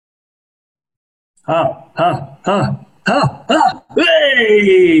Ha, ha, ha, ha, ha.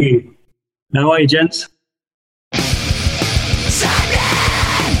 Hey! How are you, gents?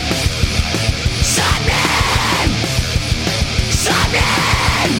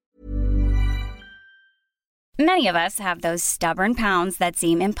 Many of us have those stubborn pounds that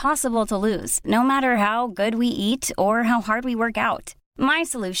seem impossible to lose, no matter how good we eat or how hard we work out. My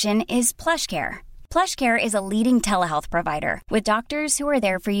solution is PlushCare. PlushCare is a leading telehealth provider with doctors who are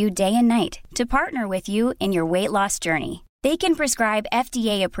there for you day and night to partner with you in your weight loss journey. They can prescribe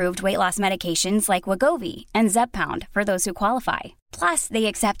FDA-approved weight loss medications like Wegovy and Zepbound for those who qualify. Plus, they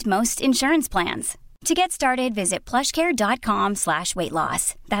accept most insurance plans. To get started, visit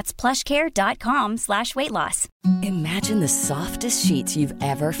plushcare.com/weightloss. That's plushcare.com/weightloss. Imagine the softest sheets you've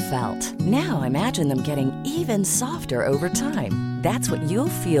ever felt. Now imagine them getting even softer over time. That's what you'll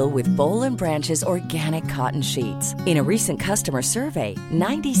feel with Boll & Branch's organic cotton sheets. In a recent customer survey,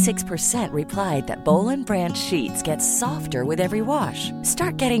 96% replied that Boll & Branch sheets get softer with every wash.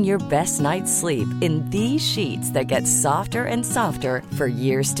 Start getting your best night's sleep in these sheets that get softer and softer for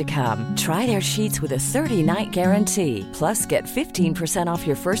years to come. Try their sheets with a 30-night guarantee. Plus, get 15% off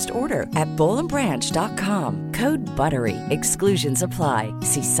your first order at bollandbranch.com. Code BUTTERY. Exclusions apply.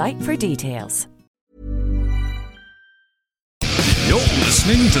 See site for details. You're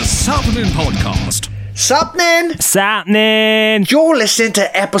listening to Sapnin Podcast. Sapnin! You're listening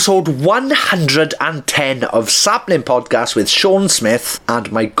to episode 110 of Sapnin Podcast with Sean Smith and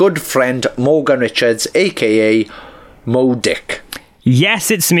my good friend Morgan Richards, aka Mo Dick.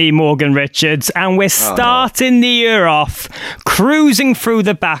 Yes, it's me, Morgan Richards, and we're starting the year off cruising through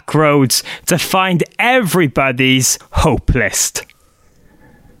the back roads to find everybody's hope list.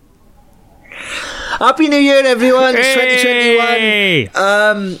 Happy New Year, everyone! It's Hey!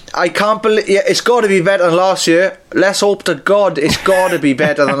 2021. I can't believe it's got to be better than last year. Let's hope to God it's got to be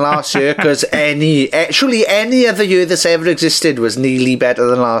better than last year, because surely any other year that's ever existed was nearly better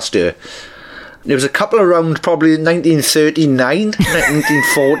than last year. There was a couple around, probably 1939,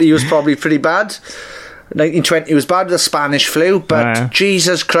 1940 was probably pretty bad. 1920 was bad with the Spanish flu, but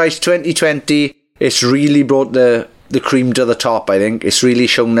Jesus Christ, 2020, it's really brought the cream to the top, I think. It's really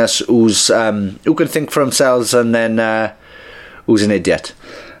shown us who can think for themselves and then who's an idiot.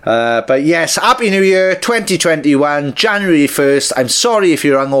 But yes, Happy New Year, 2021, January 1st. I'm sorry if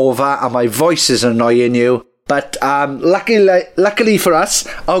you're hungover and my voice is annoying you. But luckily for us,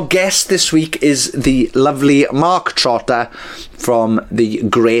 our guest this week is the lovely Mark Trotter from the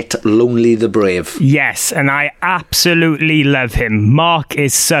great Lonely the Brave. Yes, and I absolutely love him. Mark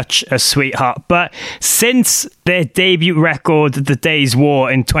is such a sweetheart. But since their debut record, The Day's War,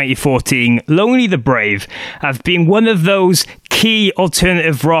 in 2014, Lonely the Brave have been one of those key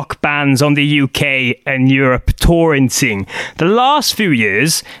alternative rock bands on the UK and Europe touring scene. The last few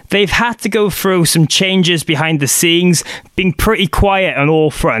years, they've had to go through some changes behind the scenes, being pretty quiet on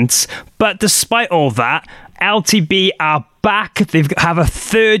all fronts. But despite all that, LTB are back. They have a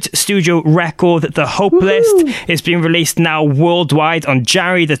third studio record, The Hope List, is being released now worldwide on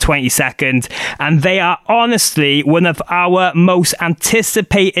January the 22nd, and they are honestly one of our most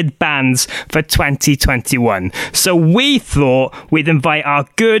anticipated bands for 2021. So we thought we'd invite our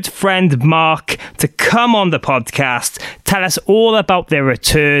good friend Mark to come on the podcast, tell us all about their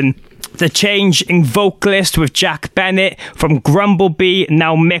return, the change in vocalist with Jack Bennett from Grumblebee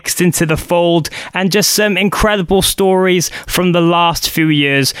now mixed into the fold, and just some incredible stories from the last few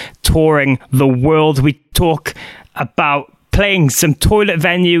years touring the world. We talk about playing some toilet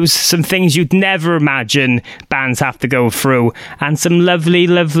venues, some things you'd never imagine bands have to go through, and some lovely,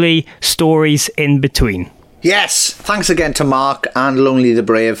 lovely stories in between. Yes, thanks again to Mark and Lonely the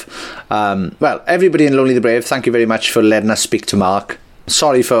Brave. Well, everybody in Lonely the Brave, thank you very much for letting us speak to Mark.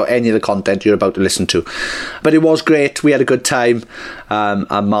 Sorry for any of the content you're about to listen to, but it was great. We had a good time, and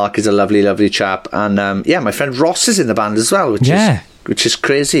Mark is a lovely, lovely chap. And my friend Ross is in the band as well, which is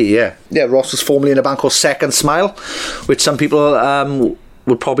crazy. Yeah, Ross was formerly in a band called Second Smile, which some people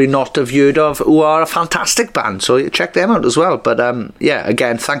would probably not have heard of, who are a fantastic band, so check them out as well. But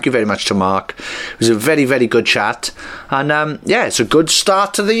again, thank you very much to Mark. It was a very, very good chat, and it's a good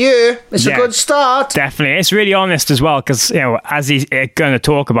start to the year. It's a good start, definitely. It's really honest as well, because as he's going to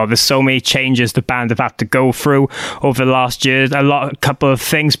talk about, there's so many changes the band have had to go through over the last year, a couple of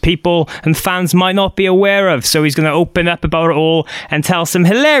things people and fans might not be aware of, so he's going to open up about it all and tell some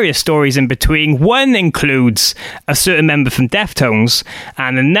hilarious stories in between. One includes a certain member from Deftones,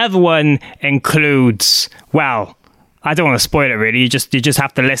 and another one includes, well, I don't want to spoil it really, you just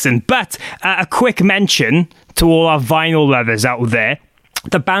have to listen. But a quick mention to all our vinyl lovers out there.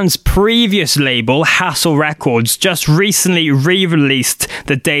 the band's previous label, Hassle Records, just recently re-released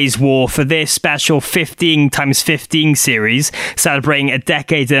The Day's War for their special 15x15 series, celebrating a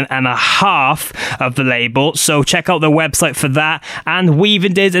decade and a half of the label. So check out the website for that. And we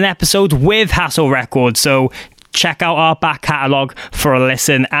even did an episode with Hassle Records, so check out our back catalogue for a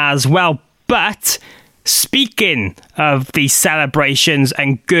listen as well. But speaking of the celebrations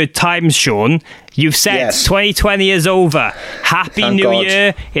and good times, Sean, you've said Yes. 2020 is over. Happy Thank New God.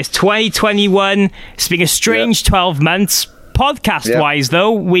 Year. It's 2021. It's been a strange 12 months. Podcast-wise,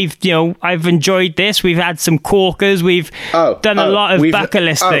 though, I've enjoyed this. We've had some corkers. We've done a lot of bucket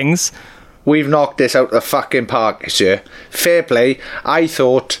list things. We've knocked this out of the fucking park this year. Fair play. I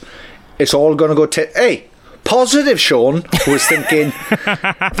thought it's all going to go Hey, positive Sean was thinking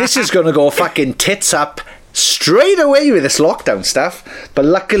this is going to go fucking tits up straight away with this lockdown stuff. But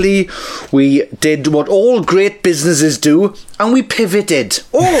luckily, we did what all great businesses do, and we pivoted.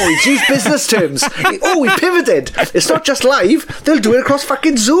 Oh, he's used business terms. Oh, we pivoted. It's not just live. They'll do it across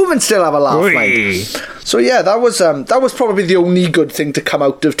fucking Zoom and still have a laugh. Like. So yeah, that was probably the only good thing to come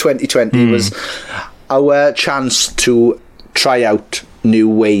out of 2020 was our chance to try out new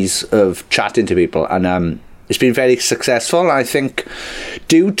ways of chatting to people, and it's been very successful. I think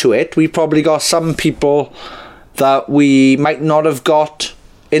due to it, we probably got some people that we might not have got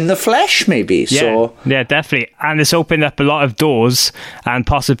in the flesh, maybe. Yeah, definitely. And it's opened up a lot of doors and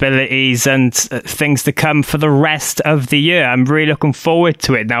possibilities and things to come for the rest of the year. I'm really looking forward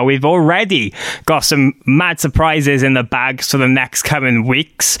to it. Now, we've already got some mad surprises in the bags for the next coming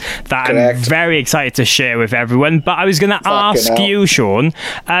weeks that Correct. I'm very excited to share with everyone. But I was going to ask you, Sean.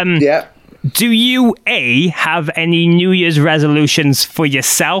 Yeah. Do you, A, have any New Year's resolutions for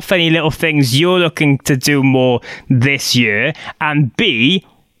yourself? Any little things you're looking to do more this year? And B,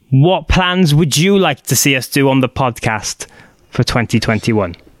 what plans would you like to see us do on the podcast for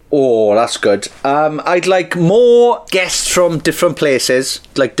 2021? Oh, that's good. I'd like more guests from different places,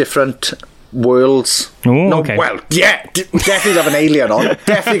 like different worlds. Oh, okay. Well, yeah, definitely have an alien on.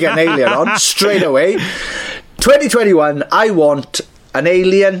 Definitely get an alien on straight away. 2021, I want an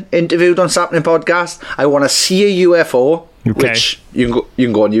alien interviewed on Sapling Podcast. I want to see a UFO, which you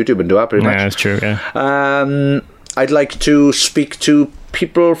can go on YouTube and do that pretty much. Yeah, that's true, yeah. I'd like to speak to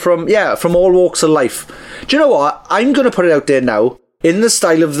people from all walks of life. Do you know what? I'm going to put it out there now in the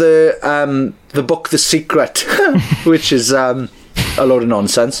style of the book The Secret, which is a load of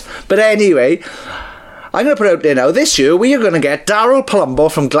nonsense. But anyway, I'm going to put it out there now. This year, we are going to get Daryl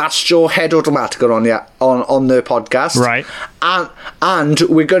Palumbo from Glassjaw Head Automatica on the podcast. Right. And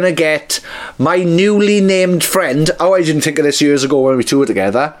we're going to get my newly named friend. Oh, I didn't think of this years ago when we toured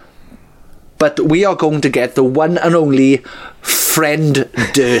together. But we are going to get the one and only Fred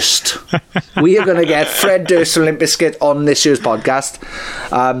Durst. We are going to get Fred Durst from Limp Bizkit on this year's podcast,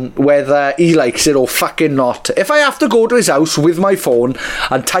 whether he likes it or fucking not. If I have to go to his house with my phone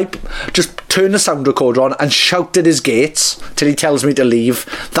and just turn the sound recorder on and shout at his gates till he tells me to leave,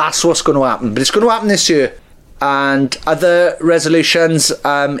 that's what's going to happen. But it's going to happen this year. And other resolutions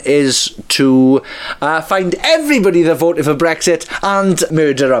is to find everybody that voted for Brexit and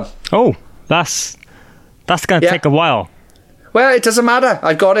murder them. Oh, that's going to take a while. Well, it doesn't matter.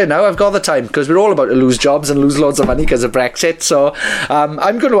 I've got it now. I've got the time because we're all about to lose jobs and lose loads of money because of Brexit. So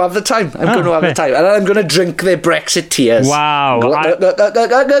I'm going to have the time. And I'm going to drink their Brexit tears. Wow.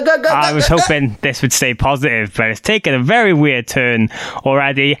 I was hoping this would stay positive, but it's taken a very weird turn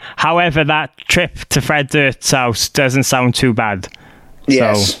already. However, that trip to Fred Durst's house doesn't sound too bad.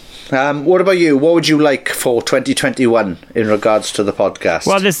 Yes. So. What about you? What would you like for 2021 in regards to the podcast?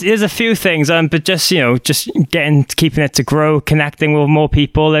 Well, there's a few things, but just keeping it to grow, connecting with more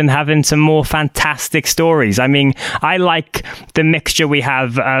people, and having some more fantastic stories. I mean, I like the mixture we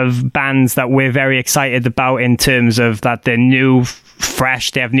have of bands that we're very excited about in terms of that they're new,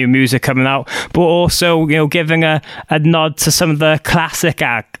 fresh, they have new music coming out, but also giving a nod to some of the classic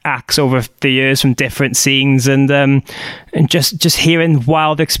acts over the years from different scenes, and just hearing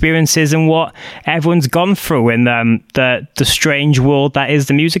wild experiences and what everyone's gone through in the strange world that is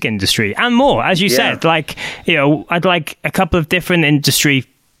the music industry and more. As you said, I'd like a couple of different industry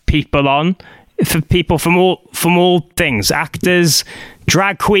people on, for people from all things, actors,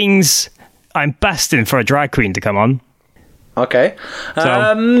 drag queens. I'm busting for a drag queen to come on. Okay.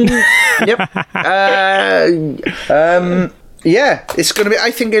 So. Yep. Yeah, it's going to be...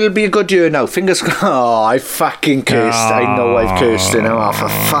 I think it'll be a good year now. Fingers crossed. Oh, I fucking cursed. I know I've cursed it now, for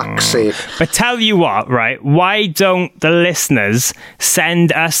fuck's sake. But tell you what, right? Why don't the listeners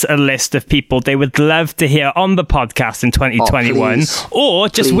send us a list of people they would love to hear on the podcast in 2021? Or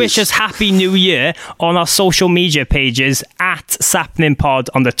just wish us Happy New Year on our social media pages at SappeningPod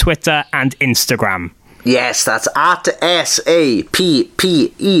on the Twitter and Instagram. Yes, that's at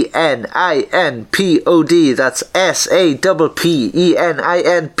SAPPENINPOD. That's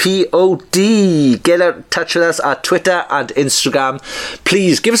SAPPENINPOD. Get in touch with us at Twitter and Instagram.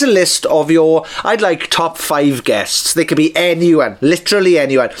 Please give us a list of I'd like top 5 guests. They could be anyone, literally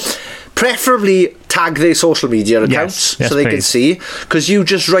anyone. Preferably tag their social media accounts so they can see, because you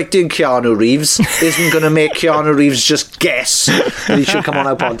just writing Keanu Reeves isn't going to make Keanu Reeves just guess that he should come on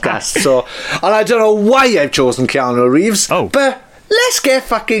our podcast. So, and I don't know why I've chosen Keanu Reeves, but let's get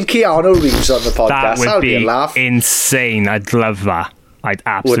fucking Keanu Reeves on the podcast. That would be a laugh. Insane. I'd love that. I'd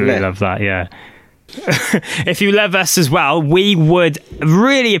absolutely love that, yeah. If you love us as well, we would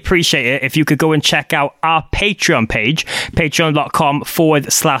really appreciate it if you could go and check out our Patreon page,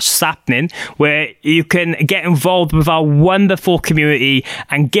 patreon.com/sappening, where you can get involved with our wonderful community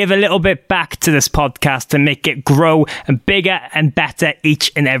and give a little bit back to this podcast to make it grow and bigger and better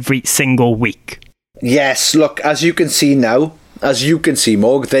each and every single week. Yes, look, as you can see now,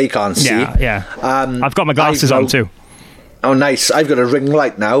 Morg, they can't see. Yeah. I've got my glasses on too. Oh, nice. I've got a ring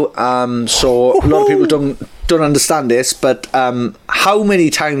light now. So a lot of people don't understand this, but how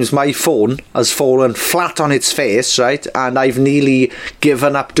many times my phone has fallen flat on its face, right? And I've nearly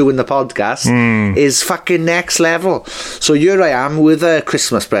given up doing the podcast is fucking next level. So here I am with a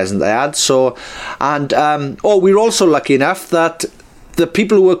Christmas present I had. So, and we're also lucky enough that the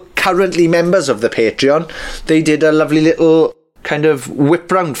people who are currently members of the Patreon, they did a lovely little kind of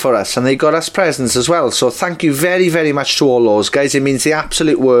whip round for us, and they got us presents as well. So thank you very, very much to all those guys. It means the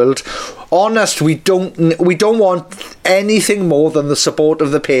absolute world. Honest, we don't want anything more than the support of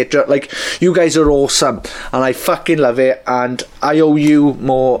the Patreon. Like, you guys are awesome, and I fucking love it, and I owe you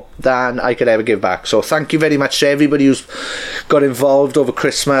more than I could ever give back. So thank you very much to everybody who's got involved over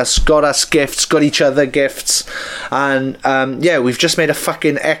Christmas, got us gifts, got each other gifts, and we've just made a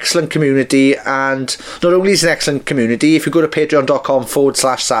fucking excellent community. And not only is it an excellent community, if you go to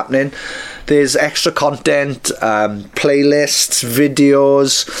patreon.com/sappening, there's extra content, playlists,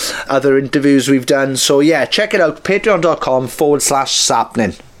 videos, other interviews we've done. So yeah, check it out,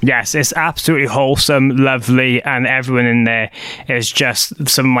 patreon.com/sappening. Yes, it's absolutely wholesome, lovely, and everyone in there is just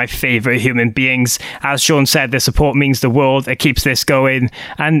some of my favourite human beings. As Sean said, the support means the world. It keeps this going.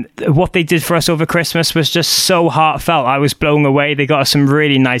 And what they did for us over Christmas was just so heartfelt. I was blown away. They got us some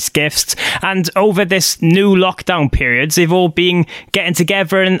really nice gifts. And over this new lockdown periods, they've all been getting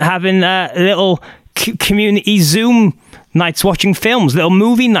together and having little community Zoom nights watching films, little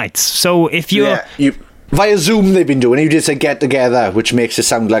movie nights. So if you're... Via Zoom they've been doing. You just say get together, which makes it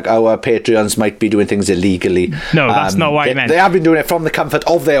sound like our Patreons might be doing things illegally. No, that's not what I meant. They have been doing it from the comfort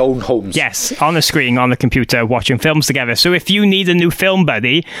of their own homes. Yes, on the screen, on the computer, watching films together. So if you need a new film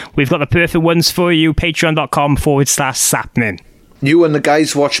buddy, we've got the perfect ones for you. Patreon.com/sappening. You and the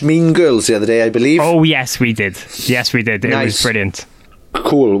guys watched Mean Girls the other day, I believe. Oh, yes, we did. It was brilliant.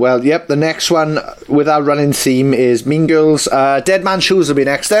 Cool. Well, yep, the next one with our running theme is Mean Girls. Dead Man Shoes will be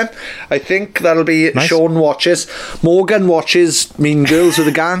next then. I think that'll be nice. Sean watches. Morgan watches Mean Girls with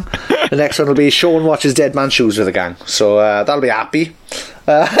the gang. The next one will be Sean watches Dead Man Shoes with the gang. So that'll be happy.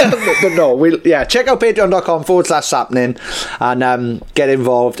 But no, check out patreon.com/sappening and get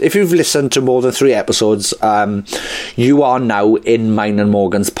involved. If you've listened to more than 3 episodes, you are now in mine and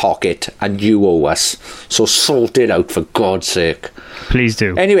Morgan's pocket, and you owe us. So sort it out, for God's sake. Please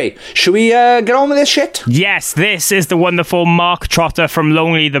do. Anyway, should we get on with this shit? Yes, this is the wonderful Mark Trotter from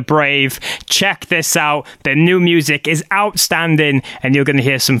Lonely the Brave. Check this out. Their new music is outstanding, and you're going to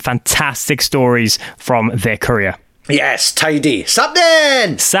hear some fantastic stories from their career. Yes, tidy.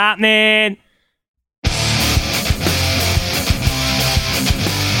 Sappening! Sappening!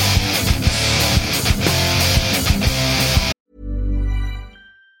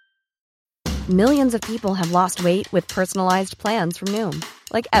 Millions of people have lost weight with personalized plans from Noom.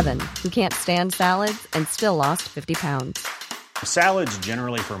 Like Evan, who can't stand salads and still lost 50 pounds. Salads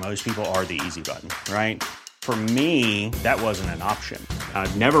generally for most people are the easy button, right? For me, that wasn't an option. I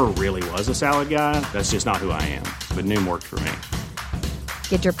never really was a salad guy. That's just not who I am. But Noom worked for me.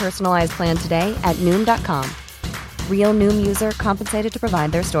 Get your personalized plan today at Noom.com. Real Noom user compensated to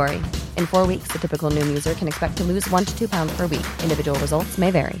provide their story. In 4 weeks, the typical Noom user can expect to lose 1 to 2 pounds per week. Individual results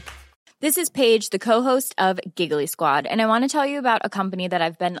may vary. This is Paige, the co-host of Giggly Squad, and I want to tell you about a company that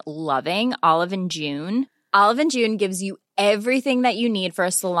I've been loving, Olive & June. Olive & June gives you everything that you need for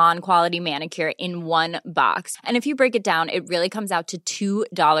a salon quality manicure in one box. And if you break it down, it really comes out to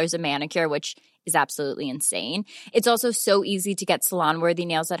 $2 a manicure, which is absolutely insane. It's also so easy to get salon-worthy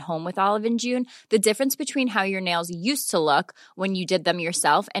nails at home with Olive & June. The difference between how your nails used to look when you did them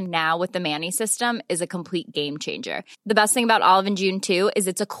yourself and now with the Mani system is a complete game changer. The best thing about Olive & June, too, is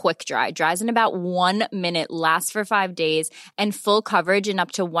it's a quick dry. Dries in about 1 minute, lasts for 5 days, and full coverage in up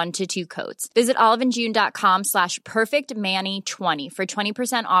to 1 to 2 coats. Visit oliveandjune.com/perfectmani20 for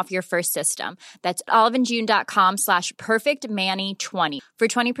 20% off your first system. That's oliveandjune.com/perfectmani20 for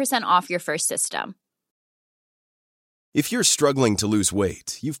 20% off your first system. If you're struggling to lose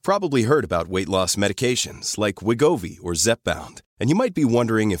weight, you've probably heard about weight loss medications like Wegovy or Zepbound, and you might be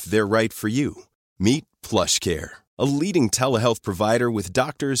wondering if they're right for you. Meet PlushCare, a leading telehealth provider with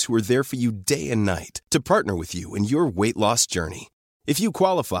doctors who are there for you day and night to partner with you in your weight loss journey. If you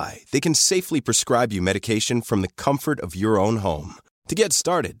qualify, they can safely prescribe you medication from the comfort of your own home. To get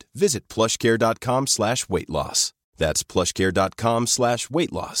started, visit plushcare.com/weightloss. That's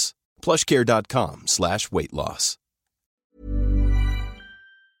plushcare.com/weightloss. plushcare.com/weightloss.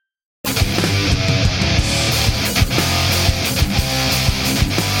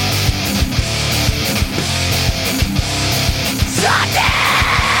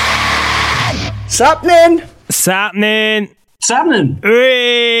 Sapnin!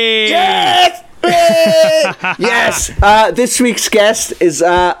 Yes! Yes! This week's guest is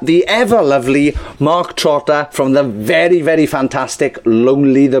the ever lovely Mark Trotter from the very, very fantastic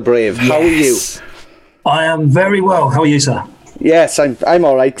Lonely the Brave. How are you? I am very well. How are you, sir? Yes, I'm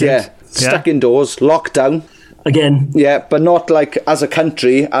all right. Yeah, stuck indoors, locked down. Again. Yeah, but not like as a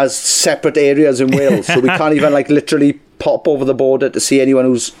country, as separate areas in Wales. So we can't even like literally pop over the border to see anyone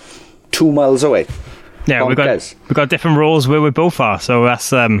who's 2 miles away. Yeah, we've got different rules where we both are, so that's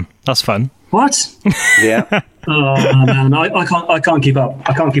fun. What? Yeah. Oh man, I can't keep up.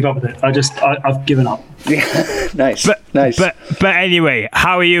 I can't keep up with it. I've given up. Yeah. Nice. But anyway,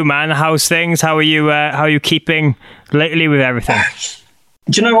 how are you, man? How's things? How are you keeping lately with everything?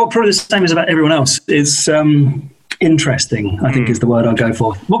 Do you know what? Probably the same as about everyone else. It's interesting, I think is the word I'll go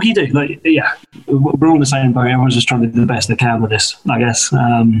for. What can you do? Like, yeah, we're all in the same boat. Everyone's just trying to do the best they can with this, I guess.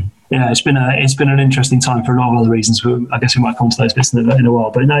 Yeah, it's been an interesting time for a lot of other reasons. I guess we might come to those bits in a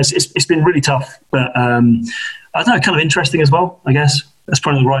while. But no, it's been really tough. But I don't know, kind of interesting as well, I guess. That's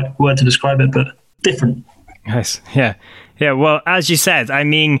probably the right word to describe it, but different. Nice. Yeah. Well, as you said, I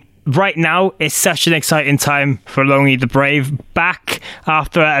mean, right now, it's such an exciting time for Lonely the Brave. Back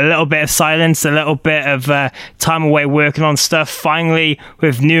after a little bit of silence, a little bit of time away working on stuff. Finally,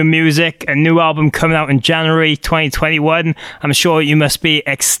 with new music, a new album coming out in January 2021. I'm sure you must be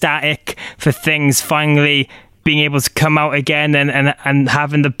ecstatic for things finally being able to come out again and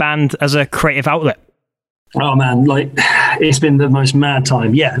having the band as a creative outlet. Oh man, like it's been the most mad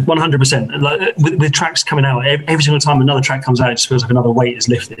time. Yeah, 100%. Like, with tracks coming out, every single time another track comes out, it just feels like another weight is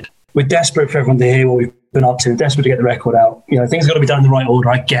lifted. We're desperate for everyone to hear what we've been up to, desperate to get the record out. You know, things have got to be done in the right order.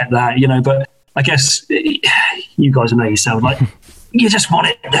 I get that, you know, but I guess you guys know yourself. Like, you just want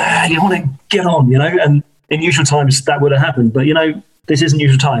it. You want to get on, you know. And in usual times, that would have happened. But you know, this isn't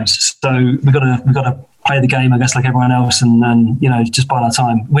usual times, so we've got to play the game, I guess, like everyone else, and you know, just bide our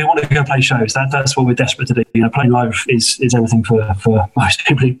time. We want to go play shows. That's what we're desperate to do. You know, playing live is everything for most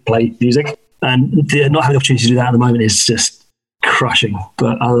people who play music, and not having the opportunity to do that at the moment is just crushing.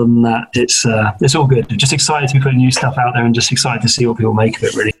 But other than that, it's all good. Just excited to be putting new stuff out there, and just excited to see what people make of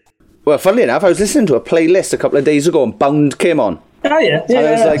it. Really. Well, funnily enough, I was listening to a playlist a couple of days ago, and Bound came on. Oh yeah.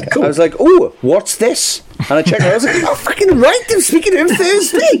 I was like, oh, what's this? And I checked. I was like, oh, fucking right! I'm speaking to him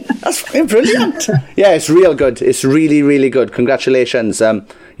Thursday. That's fucking brilliant. Yeah, it's real good. It's really, really good. Congratulations. Yeah.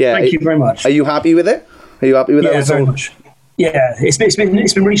 Thank you very much. Are you happy with it? Are you happy with that? Yeah, very much. Yeah, it's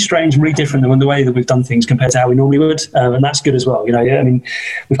been really strange and really different than the way that we've done things compared to how we normally would, and that's good as well. You know, I mean,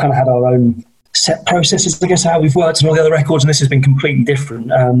 we've kind of had our own set processes, I guess, how we've worked on all the other records, and this has been completely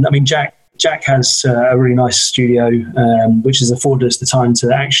different. I mean, Jack has a really nice studio, which has afforded us the time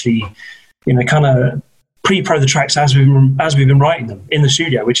to actually, you know, kind of pre-pro the tracks as we've been writing them in the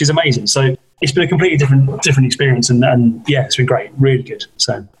studio, which is amazing. So it's been a completely different experience, and yeah, it's been great, really good.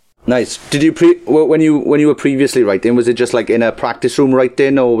 So nice. Did you when you were previously writing, was it just like in a practice room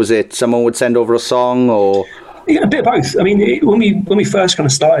writing, or was it someone would send over a song, or? Yeah, a bit of both. I mean, when we first kind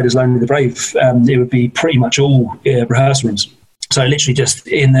of started as Lonely the Brave, it would be pretty much all rehearsal rooms. So literally just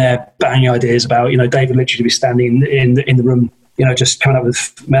in there banging ideas about, you know, David literally be standing in the room, you know, just coming up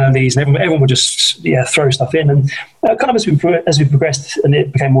with melodies, and everyone would just throw stuff in. And kind of as we progressed and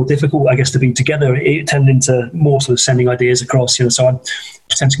it became more difficult, I guess, to be together, it turned into more sort of sending ideas across. You know, so I'd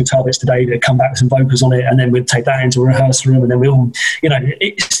potential guitar bits today that come back with some vocals on it, and then we'd take that into a rehearsal room, and then we all,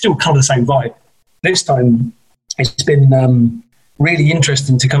 it's still kind of the same vibe. This time, it's been really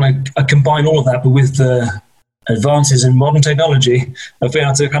interesting to kind of combine all of that, but with the advances in modern technology of being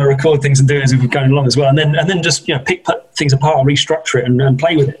able to kind of record things and do it as we're going along as well, and then just pick things apart and restructure it and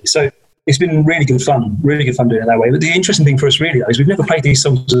play with it. So it's been really good fun doing it that way. But the interesting thing for us really is we've never played these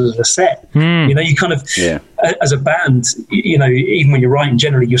songs as a set. You kind of, as a band, even when you're writing,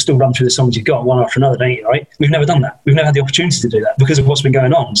 generally you'll still run through the songs you've got one after another, don't you? Right? We've never done that. We've never had the opportunity to do that because of what's been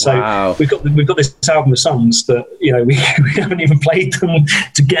going on. So we've got this album of songs that we haven't even played them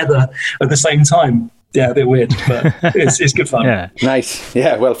together at the same time. Yeah, a bit weird, but it's good fun. Yeah. Nice.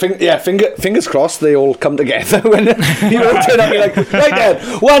 Yeah, well, fingers crossed they all come together when turn up. You're like, right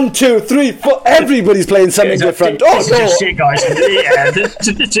then, 1, 2, 3, 4. Everybody's playing something different. It's just shit, guys.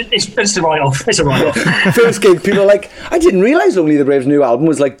 It's a write-off. It's a write-off. First gig, people are like, I didn't realise Only the Brave's new album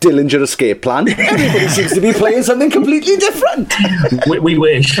was like Dillinger Escape Plan. Everybody seems to be playing something completely different. We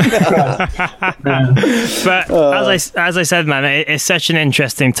wish. But as I said, man, it's such an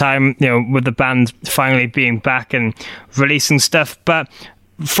interesting time, with the band finally being back and releasing stuff. But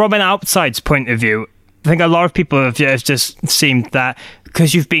from an outside's point of view, I think a lot of people have just seemed that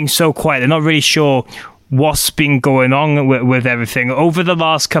because you've been so quiet, they're not really sure what's been going on with everything over the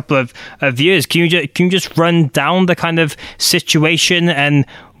last couple of years. Can you just run down the kind of situation and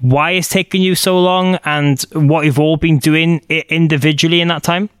why it's taken you so long and what you've all been doing individually in that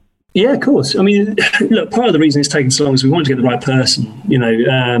time? Yeah, of course. I mean, look, part of the reason it's taken so long is we wanted to get the right person.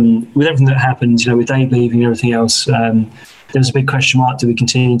 With everything that happened, with Dave leaving and everything else, there was a big question mark: do we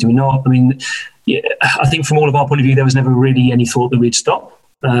continue? Do we not? I mean, I think from all of our point of view, there was never really any thought that we'd stop.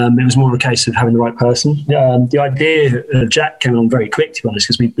 It was more of a case of having the right person. The idea of Jack came along very quick, to be honest,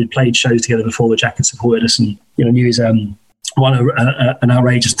 because we played shows together before where Jack had supported us, and knew he's an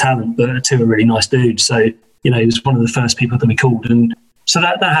outrageous talent, but two are really nice dudes. So he was one of the first people that we called, and so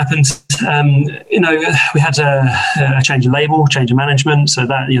that happened. We had a change of label, change of management. So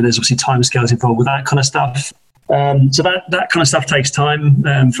that there's obviously timescales involved with that kind of stuff. So that kind of stuff takes time.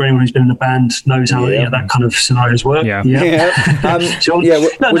 For anyone who's been in a band knows how that kind of scenarios work.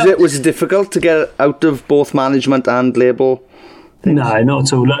 Was it difficult to get out of both management and label? No, not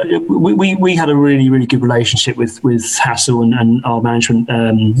at all. We had a really, really good relationship with Hassel and our management.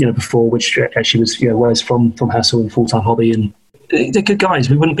 Before, which actually was from Hassel and Full Time Hobby, and they're good guys.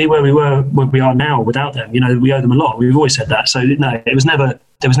 We wouldn't be where we are now without them. We owe them a lot. We've always said that. So no, there was never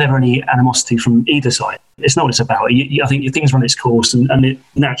any animosity from either side. It's not what it's about. I think things run its course, and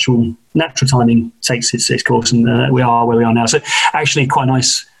natural timing takes its course, and we are where we are now. So actually, quite a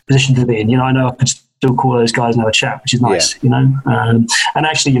nice position to be in. I know I could still call those guys and have a chat, which is nice. And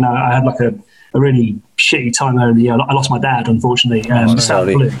actually, I had like a really shitty time earlier in the year. I lost my dad, unfortunately.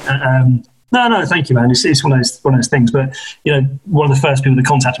 No, thank you, man. It's one of those things. But one of the first people that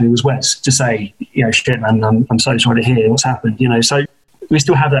contacted me was Wes to say, shit, man, I'm so sorry to hear what's happened. So we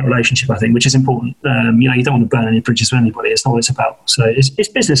still have that relationship, I think, which is important. You don't want to burn any bridges with anybody. It's not what it's about. So it's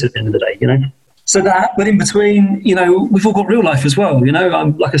business at the end of the day. So that, but in between, we've all got real life as well.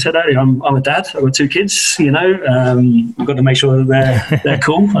 I'm, like I said earlier, I'm a dad. I've got 2 kids. We've got to make sure that they're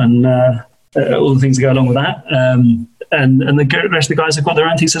cool and all the things that go along with that. And the rest of the guys have got their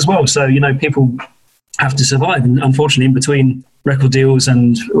antics as well. So, people have to survive. And unfortunately, in between record deals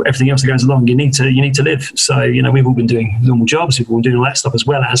and everything else that goes along, you need to live. So, we've all been doing normal jobs. We've all been doing all that stuff as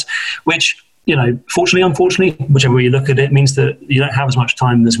well as, which, fortunately, unfortunately, whichever way you look at it, means that you don't have as much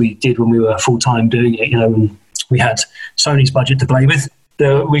time as we did when we were full-time doing it. And we had Sony's budget to play with.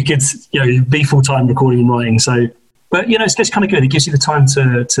 We could, be full-time recording and writing. So, but it's just kind of good. It gives you the time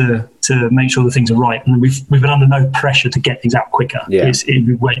to make sure that things are right, and we've been under no pressure to get things out quicker. Yeah.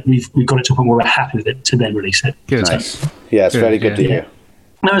 We've got it to a point where we're happy with it to then release it. Good. Nice. Yeah, it's very good to hear.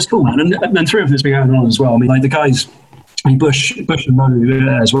 No, it's cool, man. And through everything's been going on as well. I mean, like the guys, Bush and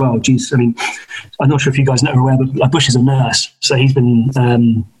Mo as well. Geez, I mean, I'm not sure if you guys know aware, but like Bush is a nurse, so he's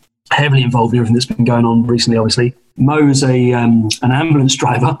been heavily involved in everything that's been going on recently. Obviously, Mo's an ambulance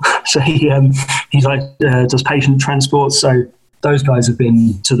driver, so he does patient transport. So those guys have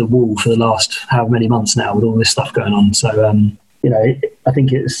been to the wall for the last however many months now with all this stuff going on. So I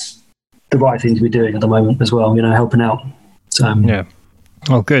think it's the right thing to be doing at the moment as well. Helping out. So yeah.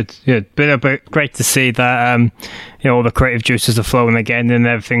 Oh, good. Yeah, but great to see that all the creative juices are flowing again and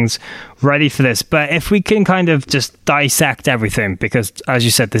everything's ready for this. But if we can kind of just dissect everything, because as you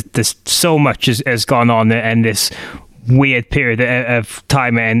said, there's so much has gone on in this weird period of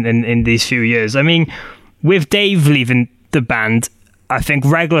time in these few years. I mean, with Dave leaving the band, I think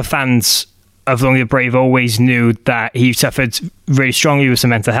regular fans of Lonely the Brave always knew that he suffered really strongly with some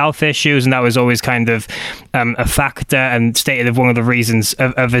mental health issues, and that was always kind of a factor and stated one of the reasons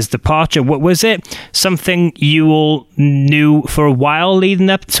of his departure. Was it something you all knew for a while leading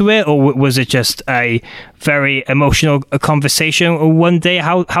up to it, or was it just a very emotional conversation one day?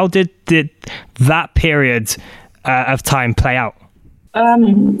 How did that period of time play out? I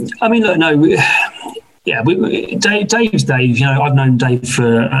mean, look, no. Yeah, Dave's Dave. You know, I've known Dave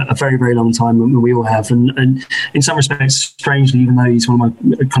for a very, very long time, and we all have. And in some respects, strangely, even though he's one of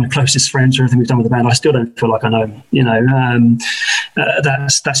my kind of closest friends or everything we've done with the band, I still don't feel like I know him. You know,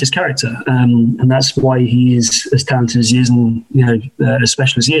 that's his character, and that's why he is as talented as he is, and you know, as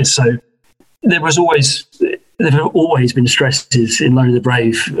special as he is. So there have always been stresses in Lonely the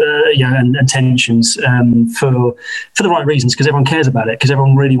Brave, and tensions for the right reasons, because everyone cares about it, because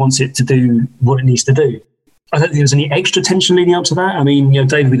everyone really wants it to do what it needs to do. I don't think there's any extra tension leading up to that. I mean, you know,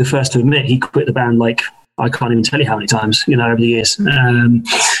 Dave would be the first to admit he quit the band like I can't even tell you how many times, you know, over the years.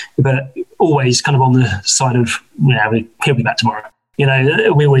 But always kind of on the side of, he'll be back tomorrow. You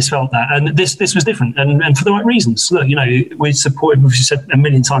know, we always felt that, and this was different, and for the right reasons. Look, you know, we support him. We've said a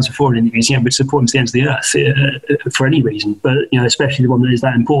million times before in interviews, you know, we'd support him to the ends of the earth for any reason, but you know, especially the one that is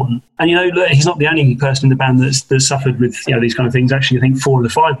that important. And you know, look, he's not the only person in the band that's suffered with these kind of things. Actually, I think 4 of the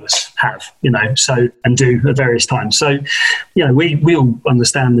 5 of us have, so and do at various times. So, you know, we all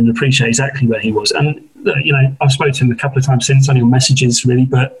understand and appreciate exactly where he was. And look, you know, I've spoken to him a couple of times since, only on messages really,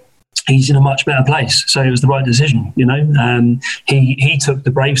 but he's in a much better place. So it was the right decision, you know. He took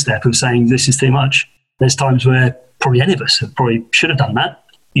the brave step of saying, this is too much. There's times where probably any of us probably should have done that.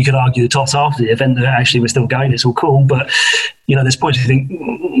 You could argue the toss after the event that actually we're still going, it's all cool. But, you know, there's points where you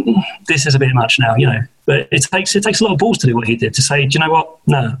think, this is a bit much now, you know. But it takes a lot of balls to do what he did, to say, do you know what?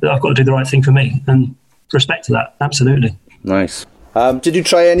 No, I've got to do the right thing for me. And respect to that, absolutely. Nice. Did you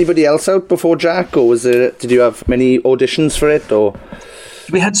try anybody else out before Jack, or did you have many auditions for it, or...?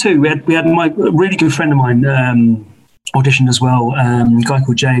 We had 2. We had my really good friend of mine auditioned as well, a guy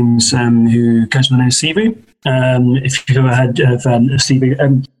called James, who goes by the name of Sivu. If you've ever heard of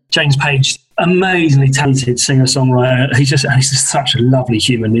Sivu, James Page, amazingly talented singer-songwriter. He's just such a lovely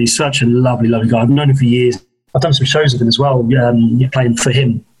human. He's such a lovely, lovely guy. I've known him for years. I've done some shows with him as well, playing for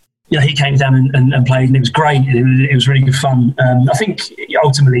him. You know, he came down and played, and it was great. It was really good fun. I think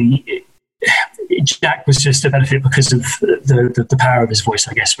ultimately... Jack was just a benefit because of the power of his voice,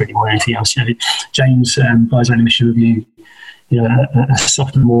 I guess, really more than anything else. You know, James, Guys Only Mission Review, you know, a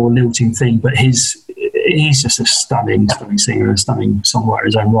softer, more lilting thing, but he's just a stunning singer, a stunning songwriter in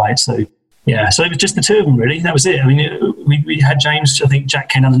his own right. So, yeah, so it was just the 2 of them, really. That was it. I mean, we had James. I think Jack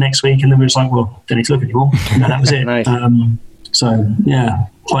came down the next week, and then we were just like, well, don't need to look anymore. No, that was it. Nice. So, yeah,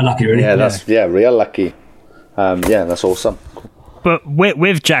 quite lucky, really. Yeah, that's real lucky. That's awesome. But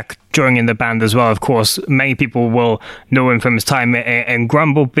with Jack joining the band as well, of course, many people will know him from his time in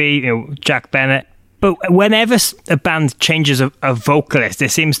Grumblebee, you know, Jack Bennett. But whenever a band changes a vocalist,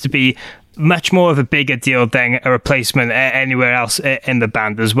 it seems to be much more of a bigger deal than a replacement anywhere else in the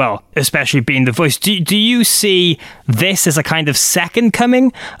band as well, especially being the voice. Do you see this as a kind of second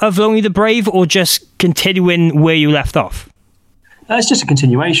coming of Lonely the Brave, or just continuing where you left off? It's just a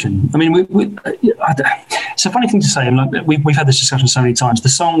continuation. I mean, it's a funny thing to say. I mean, like, we've had this discussion so many times. The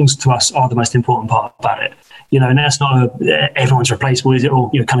songs to us are the most important part about it. You know, and that's not everyone's replaceable, is it? Or,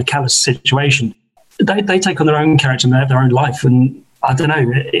 you know, kind of callous situation. They take on their own character and they have their own life. And I don't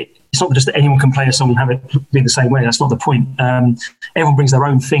know, it's not just that anyone can play a song and have it be the same way. That's not the point. Everyone brings their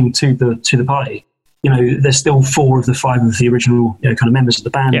own thing to the party. You know, there's still 4 of the 5 of the original, you know, kind of members of the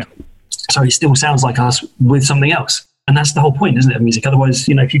band. Yeah. So it still sounds like us with something else. And that's the whole point, isn't it, of music? Otherwise,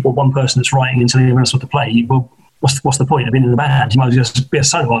 you know, if you've got one person that's writing and telling everyone else what to play, well, what's the point of being in the band? You might as well just be a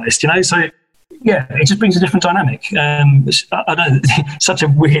solo artist, you know? So, yeah, it just brings a different dynamic. I know, such a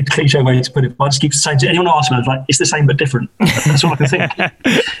weird cliche way to put it, but I just keep saying to anyone who asks me, I was like, it's the same but different. That's all I can think.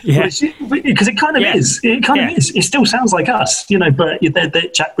 Because it kind of is. It kind of is. It still sounds like us, you know, but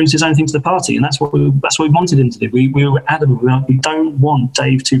Jack brings his own thing to the party, and that's what we wanted him to do. We were adamant. We don't want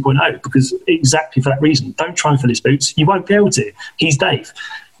Dave 2.0 because exactly for that reason. Don't try and fill his boots. You won't be able to. He's Dave.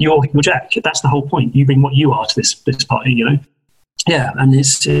 You're Jack. That's the whole point. You bring what you are to this party, you know. Yeah, and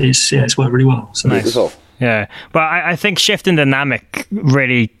it's worked really well. So nice. Yeah, but I think Shift in Dynamic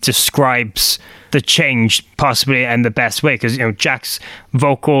really describes the change possibly in the best way, because, you know, Jack's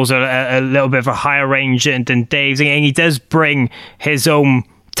vocals are a little bit of a higher range than Dave's, and he does bring his own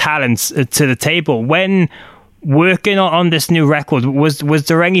talents to the table. When working on this new record, was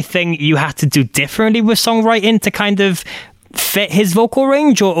there anything you had to do differently with songwriting to kind of fit his vocal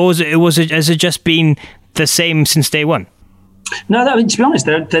range, or has it just been the same since day one? No, to be honest,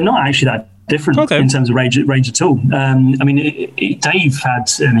 they're not actually that different in terms of range at all. I mean, Dave had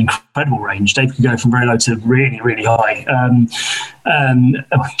an incredible range. Dave could go from very low to really, really high.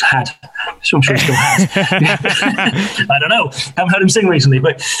 So I'm sure he still has. I don't know. I haven't heard him sing recently,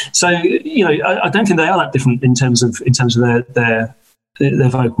 but so I don't think they are that different in terms of their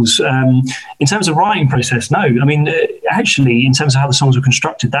vocals. In terms of writing process, no. I mean, actually, in terms of how the songs were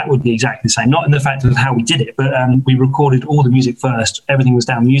constructed, that would be exactly the same. Not in the fact of how we did it, but we recorded all the music first. Everything was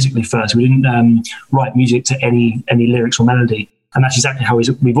done musically first. We didn't write music to any lyrics or melody, and that's exactly how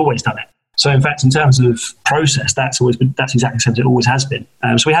we've always done it. So, in fact, in terms of process, that's exactly the same as it always has been.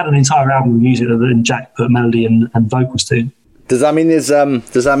 So, we had an entire album of music that Jack put melody and vocals to. Does that mean there's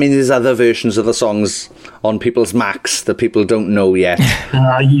other versions of the songs on people's Macs that people don't know yet?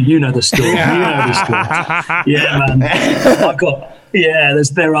 You know the story. Yeah, man. I've got. Yeah,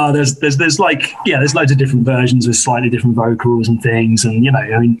 there's loads of different versions with slightly different vocals and things, and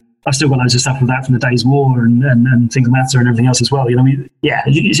I mean, I've still got loads of stuff from that from the Days War and Things Matter and everything else as well.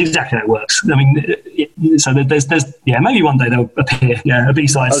 It's exactly how it works. I mean, so there's maybe one day they'll appear. Yeah, a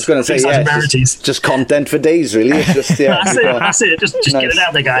B-side. I was going to say, just content for days, really. It's just, that's it. Just nice. Get it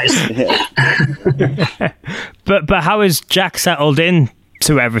out there, guys. Yeah. But how has Jack settled in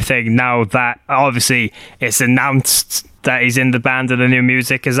to everything now that obviously it's announced that he's in the band and the new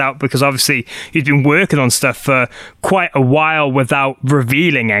music is out? Because obviously he's been working on stuff for quite a while without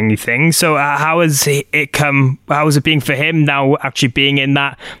revealing anything. So how has it been for him now actually being in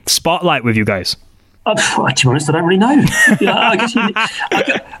that spotlight with you guys? To be honest, I don't really know.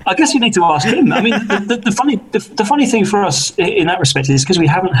 I guess you need to ask him. I mean, the funny thing for us in that respect is because we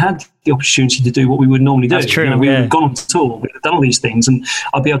haven't had the opportunity to do what we would normally do. That's true. We've gone on tour, we've done all these things, and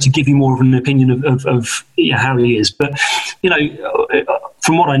I'll be able to give you more of an opinion of how he is. But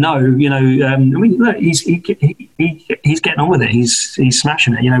from what I know, I mean, look, he's getting on with it. He's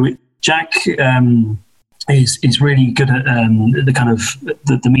smashing it. Jack. Is really good at the kind of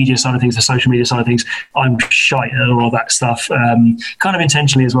the media side of things, the social media side of things. I'm shite at all of that stuff, kind of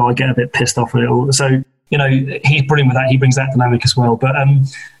intentionally as well. I get a bit pissed off with it all. So he's brilliant with that. He brings that dynamic as well. But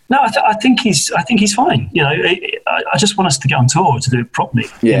no, I think he's fine. I just want us to get on tour to do it properly.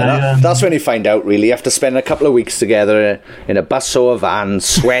 Yeah, that's when you find out. Really, you have to spend a couple of weeks together in a bus or a van,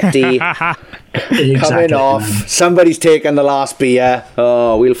 sweaty. Coming off, man. Somebody's taken the last beer.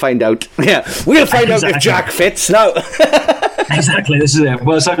 Oh, we'll find out. Yeah, we'll find out if Jack fits now. Exactly, this is it.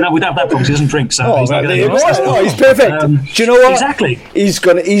 Well, so no, we don't have that problem. He doesn't drink, so he's not going to. He's perfect. Do you know what? Exactly. He's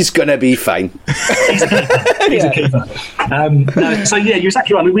gonna be fine. He's a keeper. So yeah, you're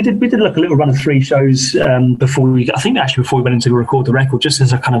exactly right. I mean, we did like a little run of 3 shows before we went in to record the record, just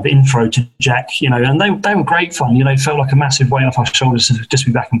as a kind of intro to Jack. And they were great fun. It felt like a massive weight off our shoulders to just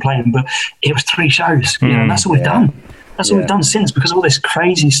be back and playing. But it was 3 shows. And that's all we've done. That's all we've done since, because of all this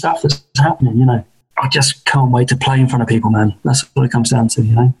crazy stuff that's happening. I just can't wait to play in front of people, man. That's what it comes down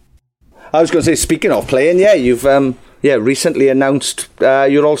to, I was going to say, speaking of playing, you've recently announced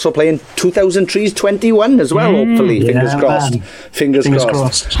you're also playing 2000 Trees 21 as well, hopefully. Fingers crossed. Man. Fingers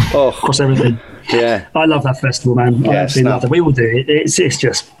crossed. Oh, cross everything. Yeah. I love that festival, man. I absolutely love it. We will do it. It's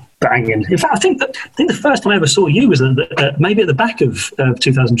just banging. In fact, I think the first time I ever saw you was maybe at the back of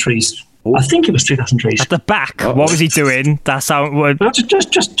 2000 Trees. Ooh. I think it was 2000 Trees. At the back? Oh. What was he doing? That's how it would...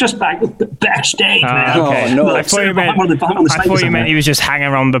 Just backstage, man. Okay. No. I thought you meant he was just hanging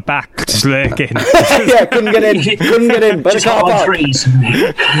around the back, just lurking. Yeah, couldn't get in. But just car park. Trees.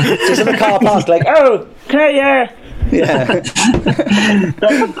 Just in the car park, like, oh, okay, yeah. I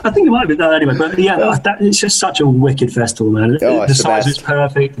think it might be that anyway, but it's just such a wicked festival, man. The size is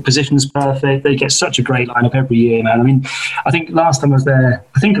perfect, the position's perfect. They get such a great lineup every year, man. I mean, I think last time I was there,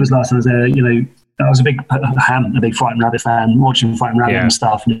 I was a big Frightened Rabbit fan, watching Frightened Rabbit and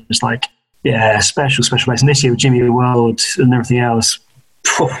stuff, and it was like, special place. And this year with Jimmy World and everything else,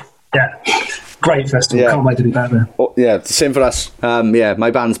 great festival. Can't wait to be back there. Oh, yeah, same for us.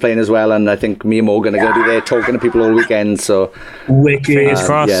 My band's playing as well, and I think me and Mo are going to go be there talking to people all weekend. So wicked.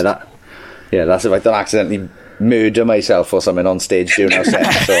 That's if I don't accidentally murder myself or something on stage during our set.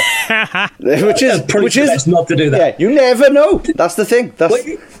 So, which is best not to do that. Yeah, you never know. That's the thing.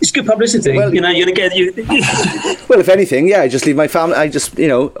 It's good publicity. Well, you're gonna get you. Well, if anything, I just leave my family. I just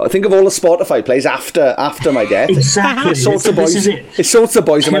I think of all the Spotify plays after my death. Exactly. It sorts the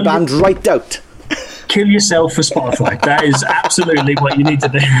boys in my band right out. Kill yourself for Spotify. That is absolutely what you need to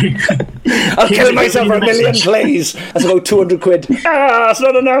do. I'll kill myself for 1 million plays. That's about 200 quid. That's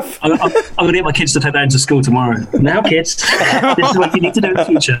not enough. I'm going to get my kids to take that into school tomorrow. Now, kids, this is what you need to do in the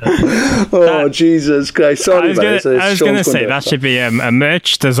future. Oh, Jesus Christ. Sorry, I was going to say that should be a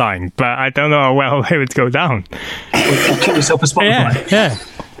merch design, but I don't know how well it would go down. Kill yourself for Spotify. Yeah.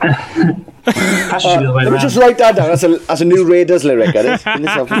 Let me just write that down as a new Raiders lyric.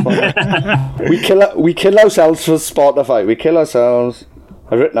 We kill ourselves for Spotify. We kill ourselves.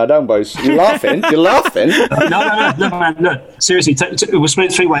 I've written that down, boys. You're laughing. You're laughing. No, man. No. Seriously, we'll split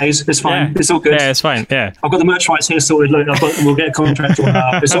it 3 ways. It's fine. Yeah. It's all good. Yeah, it's fine. Yeah. I've got the merch rights here sorted. Look, we'll get a contract on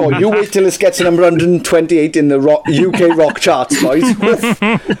that. It's all good. You wait till it gets to number 128 in the UK rock charts, boys.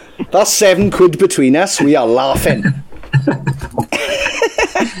 That's £7 between us. We are laughing.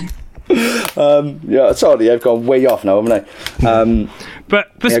 Yeah, sorry, I've gone way off now, haven't I?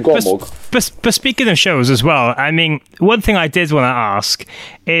 But speaking of shows as well, I mean, one thing I did want to ask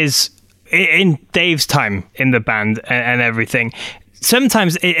is, in Dave's time in the band and everything,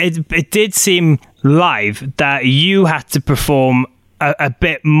 sometimes it did seem live that you had to perform a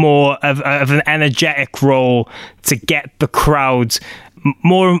bit more of an energetic role to get the crowd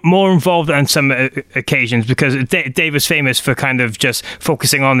more involved on some occasions, because Dave was famous for kind of just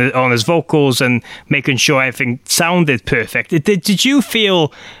focusing on his vocals and making sure everything sounded perfect. Did you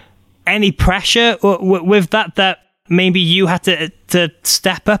feel any pressure with that maybe you had to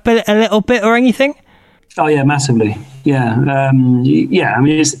step up a little bit or anything? Oh yeah, massively. Yeah, yeah. I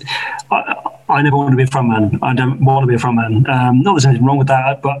mean, I never want to be a frontman. I don't want to be a frontman. Not there's anything wrong with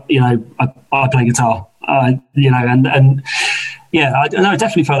that, but I play guitar. And yeah, I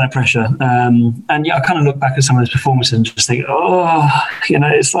definitely felt that pressure. And yeah, I kind of look back at some of those performances and just think,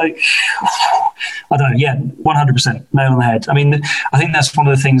 it's like, I don't know. Yeah, 100% nail on the head. I mean, I think that's one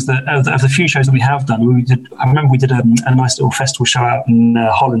of the things that of the few shows that we have done. I remember we did a nice little festival show out in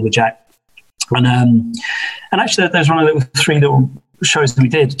Holland with Jack, and actually there's one of the 3 little shows that we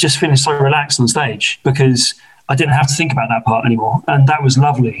did just finished so relaxed on stage because I didn't have to think about that part anymore, and that was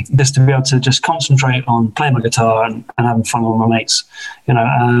lovely. Just to be able to just concentrate on playing my guitar and having fun with my mates.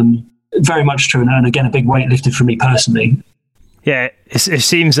 Very much true, and again, a big weight lifted for me personally. Yeah, it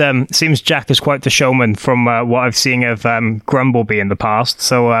seems Jack is quite the showman from what I've seen of Grumblebee in the past.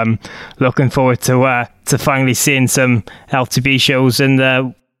 So looking forward to finally seeing some LTB shows,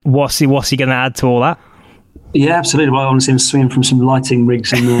 and what's he going to add to all that? Yeah, absolutely. Well, I want to see him swing from some lighting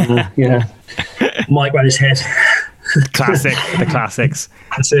rigs and mic around his head. The classics.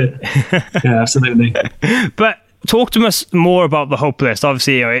 That's it. Yeah, absolutely. But talk to us more about the Hope List.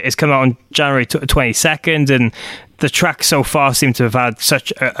 Obviously, it's come out on January 22nd, and the tracks so far seem to have had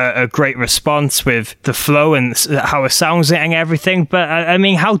such a great response with the flow and how it sounds and everything. But I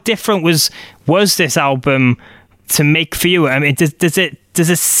mean, how different was this album to make for you? I mean, does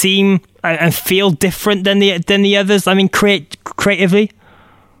it seem and feel different than the others? I mean, creatively.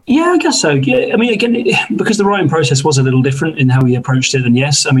 Yeah, I guess so. Yeah, I mean, again, because the writing process was a little different in how we approached it. And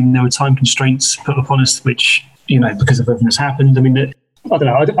yes, I mean, there were time constraints put upon us, which, because of everything that's happened. I mean, I don't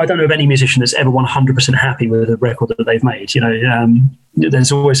know. I don't know of any musician that's ever 100% happy with a record that they've made.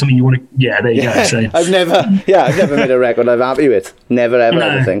 There's always something you want to. Yeah, there you go. So. I've never made a record I'm happy with. Never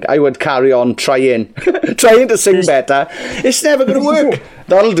ever think I would carry on trying to sing better. It's never going to work.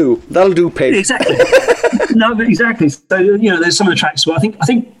 That'll do, Pig. Exactly. No, but exactly. So there's some of the tracks. Well, I think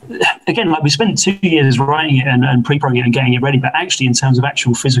again, like we spent 2 years writing it and pre-programming it and getting it ready. But actually, in terms of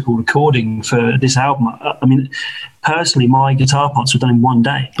actual physical recording for this album, I mean, personally, my guitar parts were done in 1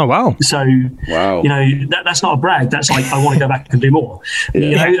 day. Oh wow! So that's not a brag. That's like I want to go back and do more.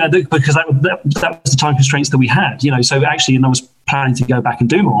 Because that was the time constraints that we had. So actually, I was planning to go back and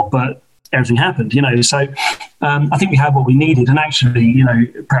do more, but everything happened, so I think we had what we needed, and actually,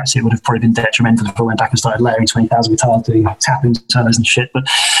 perhaps it would have probably been detrimental if I went back and started layering 20,000 guitars doing tapping solos and shit, but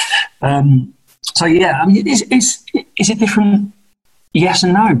so yeah, I mean, is it different? Yes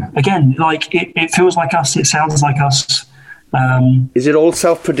and no. Again, like it feels like us, it sounds like us. Is it all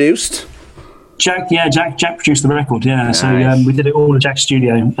self-produced? Jack produced the record, yeah. Nice. So we did it all at Jack's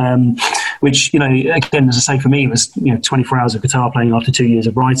studio, which, again, as I say, for me, it was 24 hours of guitar playing after 2 years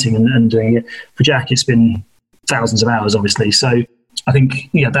of writing and doing it. For Jack, it's been thousands of hours, obviously. So I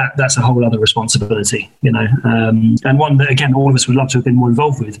think, that's a whole other responsibility, and one that, again, all of us would love to have been more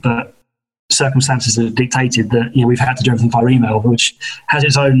involved with, but circumstances have dictated that, we've had to do everything via email, which has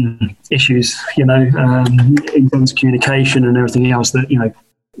its own issues, in terms of communication and everything else that,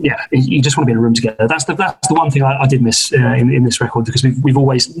 you just want to be in a room together. That's the one thing I did miss in this record, because we've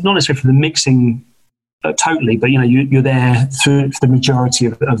always, not necessarily for the mixing totally, but you're there for the majority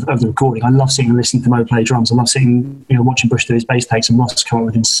of the recording. I love sitting and listening to Mo play drums. I love sitting, watching Bush do his bass takes and Ross come up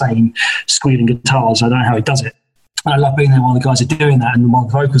with insane squealing guitars. I don't know how he does it. And I love being there while the guys are doing that and while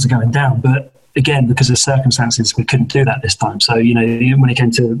the vocals are going down. But again, because of circumstances, we couldn't do that this time. So when it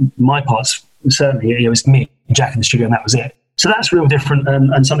came to my parts, certainly it was me and Jack in the studio, and that was it. So that's real different,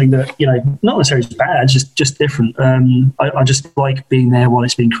 and something that, you know, not necessarily bad, just different. I just like being there while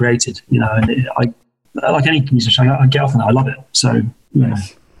it's being created, you know, and I like any musician, I get off on that. I love it. So, yeah.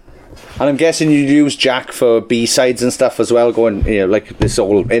 And I'm guessing you use Jack for B-sides and stuff as well, going, you know, like this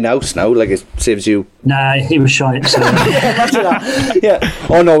all in-house now, like it saves you... Nah, he was shy. So. Yeah.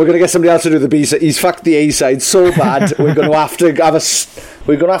 Oh no, we're going to get somebody else to do the B-side. He's fucked the A-side so bad, we're going to have to have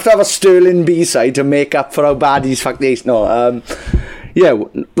a sterling B-side to make up for how bad he's fucked the A-side. No,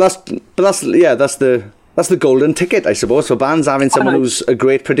 that's the golden ticket, I suppose, for bands, having someone who's a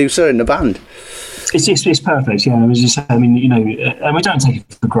great producer in the band. It's perfect, yeah. I mean, you know, and we don't take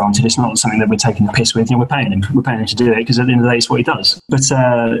it for granted. It's not something that we're taking the piss with. You know, we're paying him to do it, because at the end of the day, it's what he does. But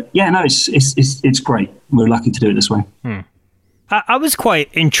it's great. We're lucky to do it this way. I was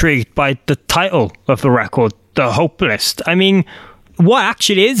quite intrigued by the title of the record, The Hope List. I mean, what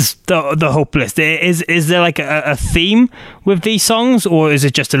actually is the Hope List? Is there like a theme with these songs, or is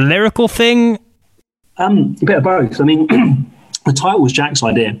it just a lyrical thing? A bit of both. I mean, the title was Jack's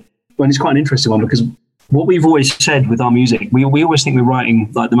idea. And it's quite an interesting one, because what we've always said with our music, we always think we're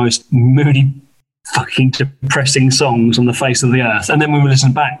writing like the most moody, fucking depressing songs on the face of the earth. And then when we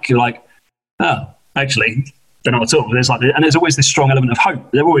listen back, you're like, oh, actually, they're not at all. There's like, and there's always this strong element of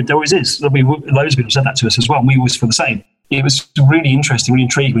hope. There always is. Loads of people said that to us as well, and we always feel the same. It was really interesting, really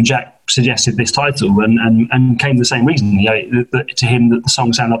intriguing when Jack suggested this title, and came the same reason. You know, that to him, that the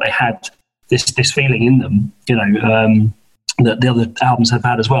songs sounded like they had this feeling in them. You know. That the other albums have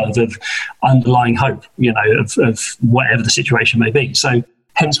had as well, of underlying hope, you know, of whatever the situation may be. So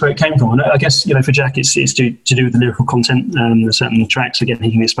hence where it came from. And I guess, you know, for Jack, it's to do with the lyrical content, certain tracks. Again,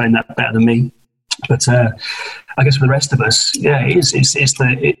 he can explain that better than me. But I guess for the rest of us, yeah, it's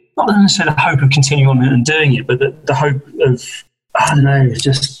not necessarily the hope of continuing on and doing it, but the hope of, I don't know,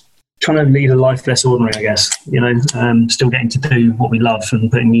 just trying to lead a life less ordinary, I guess, you know, still getting to do what we love and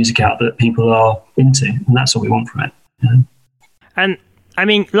putting music out that people are into. And that's what we want from it. You know? And I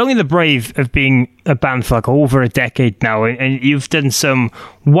mean, Lonely the Brave have been a band for like over a decade now, and you've done some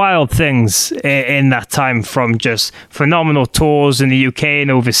wild things in that time, from just phenomenal tours in the UK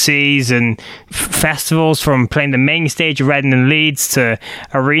and overseas, and festivals, from playing the main stage of Reading and Leeds to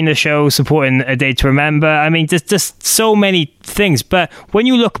arena shows supporting A Day to Remember. I mean, there's just so many things. But when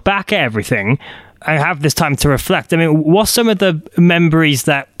you look back at everything, I have this time to reflect. I mean, what's some of the memories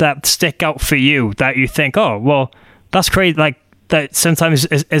that stick out for you that you think, oh, well, that's great, like, that sometimes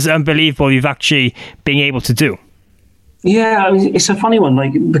is unbelievable you've actually been able to do? Yeah, I mean, it's a funny one,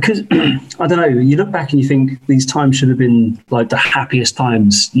 like, because I don't know, you look back and you think these times should have been like the happiest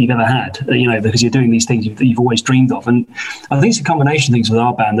times you've ever had, you know, because you're doing these things that you've always dreamed of. And I think it's a combination of things with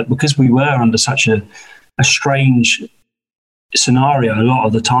our band, that because we were under such a strange scenario a lot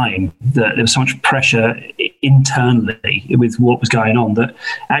of the time, that there was so much pressure internally with what was going on, that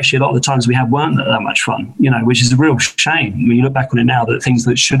actually a lot of the times we had weren't that much fun, you know, which is a real shame when you look back on it now, that things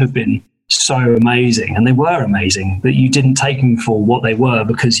that should have been so amazing, and they were amazing, that you didn't take them for what they were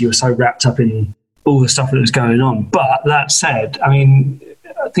because you were so wrapped up in all the stuff that was going on. But that said, I mean,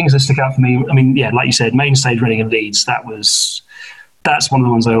 things that stick out for me, I mean, yeah, like you said, main stage Reading and Leeds, that's one of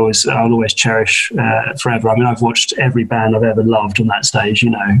the ones I'll always cherish forever. I mean, I've watched every band I've ever loved on that stage,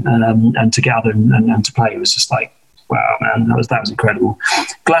 you know, and to gather and to play, it was just like, wow, man, that was incredible.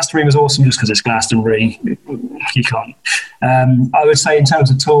 Glastonbury was awesome just because it's Glastonbury. You can't. I would say in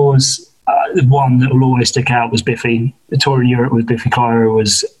terms of tours, the one that will always stick out was Biffy. The tour in Europe with Biffy Clyro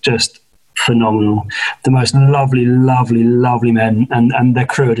was just phenomenal. The most lovely, lovely, lovely men, and their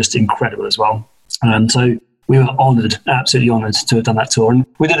crew are just incredible as well. And so we were absolutely honoured to have done that tour. And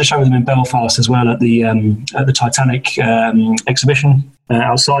we did a show with them in Belfast as well at the Titanic exhibition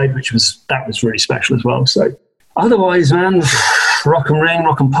outside, that was really special as well. So otherwise, man, Rock and Ring,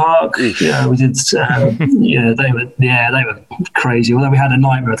 Rock and Park, yeah, we did. They were crazy. Although we had a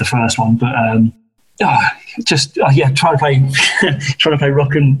nightmare at the first one, but trying to play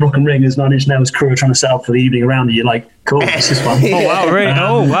Rock and Ring as Nine Inch Nails crew are trying to set up for the evening around it. You're like, cool, this is fun. Oh wow, really?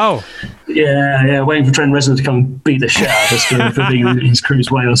 Oh wow. Yeah, waiting for Trent Reznor to come and beat the shit out of us for being in his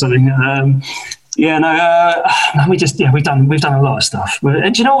crew's way or something. We've done a lot of stuff.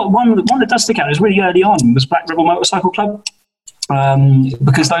 And do you know what? One that does stick out is really early on was Black Rebel Motorcycle Club,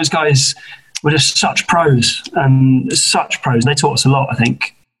 because those guys were just such pros. They taught us a lot, I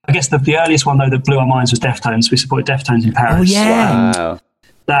think. I guess the earliest one, though, that blew our minds was Deftones. We supported Deftones in Paris. Oh, yeah. Wow.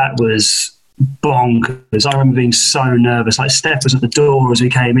 That was bonkers. I remember being so nervous. Like, Steph was at the door as we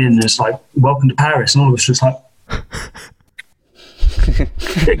came in, and it's like, welcome to Paris. And all of us just like...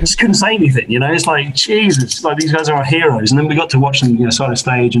 just couldn't say anything, you know. It's like, Jesus, like, these guys are our heroes. And then we got to watch them, you know, side of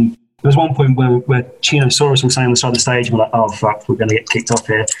stage, and There was one point where Chino saw us all standing on the side of the stage, and we're like, oh fuck, we're going to get kicked off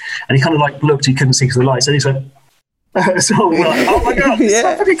here. And he kind of like looked, he couldn't see because of the lights, and he's like, so we're like, oh my god,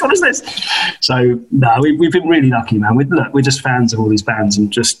 how fucking cool is this? So no, we've been really lucky, man. We're just fans of all these bands,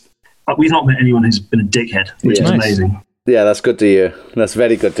 and just we've not met anyone who's been a dickhead, which is amazing. Yeah, that's good to hear. That's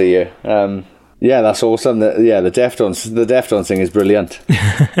very good to hear. Yeah, that's awesome. The Deftones thing is brilliant.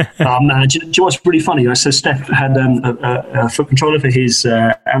 Man, do you know what's really funny? So Steph had a foot controller for his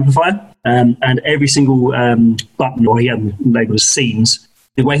amplifier, and every single button, or he had labeled as scenes.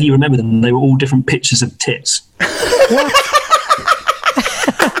 The way he remembered them, they were all different pictures of tits. What?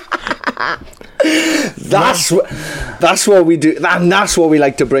 That's what we do, and that's what we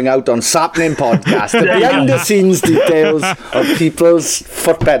like to bring out on Sapnin Podcast, the behind the scenes details of people's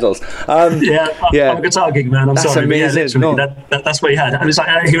foot pedals. I'm a guitar geek, man. That's sorry, amazing. That's what he had. And it's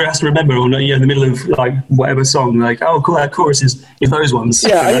like he has to remember, in the middle of like whatever song, like, oh cool, that chorus is those ones.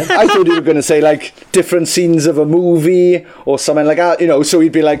 Yeah, I thought you were going to say like different scenes of a movie or something like that. So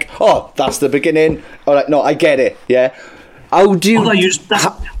he'd be like, oh, that's the beginning. All right, no, I get it. Yeah. How do you?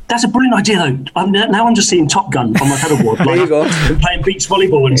 That's a brilliant idea, though. Now I'm just seeing Top Gun on my pedalboard. Like, there you go. And playing beach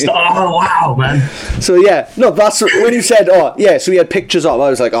volleyball and stuff. Oh, wow, man. So, yeah. No, that's when you said, so we had pictures of, I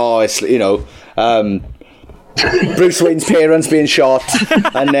was like, it's, Bruce Wayne's parents being shot,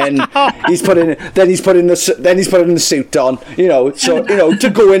 and then he's putting the suit on, to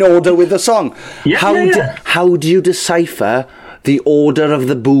go in order with the song. How do you decipher the order of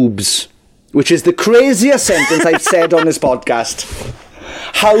the boobs? Which is the craziest sentence I've said on this podcast.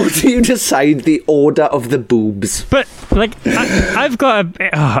 How do you decide the order of the boobs? But like, I've got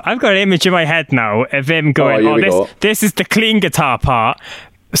an image in my head now of him going, this is the clean guitar part,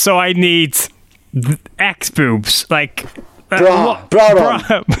 so I need X boobs, like bra.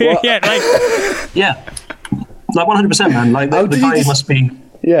 Yeah, like 100%, man. Like the guy must be.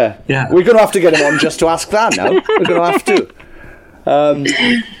 Yeah. We're gonna have to get him on just to ask that now. We're gonna have to.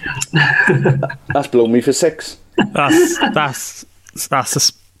 That's blown me for 6. That's a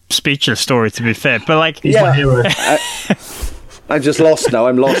speechless story, to be fair. But like, he's my hero. I'm just lost now.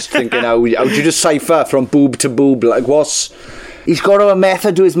 I'm lost thinking how do you decipher from boob to boob? Like, he's got a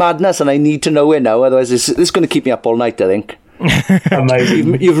method to his madness, and I need to know it now. Otherwise, this is going to keep me up all night, I think.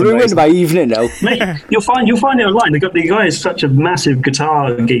 Amazing. You've ruined my evening now. Mate, you'll find it online. The guy is such a massive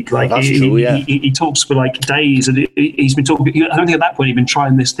guitar geek. Like, that's true, yeah. He talks for like days, and he's been talking. I don't think at that point he'd been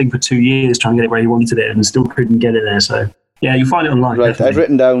trying this thing for 2 years, trying to get it where he wanted it, and still couldn't get it there. So. Yeah, you'll find it online. Right, definitely. I've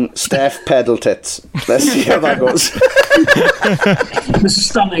written down Steph Pedal Tits. Let's see how that goes. This is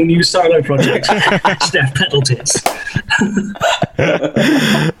stunning new solo project. Steph Pedal Tits.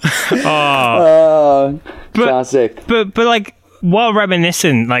 Classic. But like, while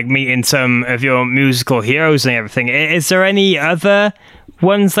reminiscing, like meeting some of your musical heroes and everything, is there any other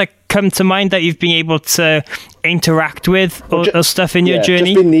ones that come to mind that you've been able to interact with or stuff in your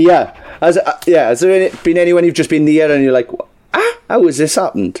journey? Just been near. Has there been anyone you've just been near and you're like, how has this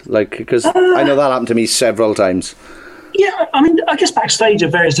happened? Like, because I know that happened to me several times. Yeah, I mean, I guess backstage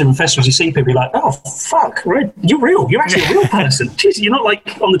at various different festivals, you see people be like, oh, fuck, right? You're real. You're actually a real person. Jeez, you're not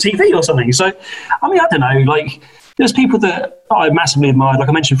like on the TV or something. So, I mean, I don't know, like, there's people that I massively admired. Like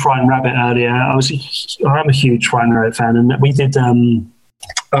I mentioned Frightened Rabbit earlier. I'm a huge Frightened Rabbit fan, and we did...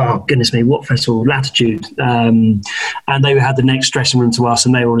 oh goodness me, what festival? Latitude, and they had the next dressing room to us,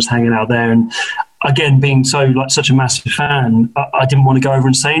 and they were all just hanging out there. And again, being such a massive fan, I didn't want to go over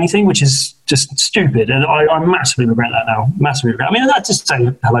and say anything, which is just stupid, and I massively regret that now. Massively regret. I mean, I just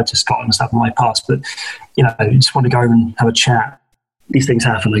say hello to Scott and stuff in my past, but you just want to go over and have a chat. These things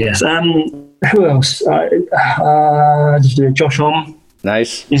happen, I guess. Who else? Josh Homme.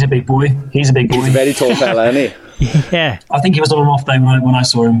 Nice. He's a big boy. He's a very tall fella, isn't he? Yeah, I think he was on an off day when I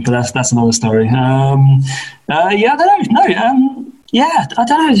saw him, but that's another story. I don't know. I don't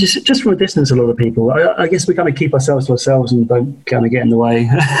know. Just from a distance, a lot of people. I guess we kind of keep ourselves to ourselves and don't kind of get in the way.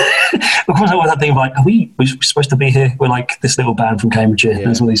 Because I always that thing of like, we're supposed to be here? We're like this little band from Cambridgeshire. Yeah.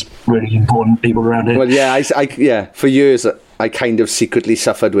 There's all these really important people around here. Well, yeah, for years I kind of secretly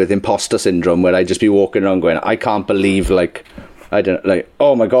suffered with imposter syndrome, where I'd just be walking around going, I can't believe, oh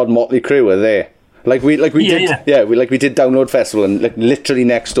my God, Motley Crue were there. We did Download Festival, and like literally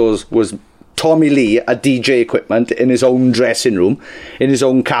next door was Tommy Lee at DJ equipment in his own dressing room, in his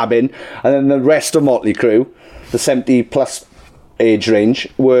own cabin, and then the rest of Motley Crue, the 70 plus age range,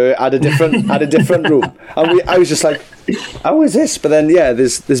 were at a different room, and I was just like, how is this? But then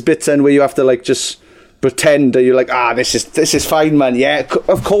there's bits in where you have to like just pretend that you're like, this is fine, man. Yeah,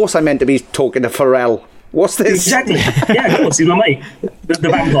 of course I meant to be talking to Pharrell. What's this? Exactly. Yeah, of course, he's my mate. The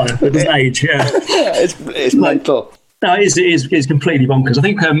vampire at his age, yeah. Yeah, it's mental. No, it is completely bonkers. I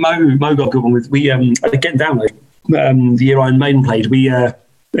think Mo got a good one with getting down the year Iron Maiden played. We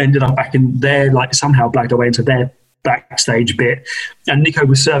ended up back in there, like somehow blagged our way into their backstage bit, and Nico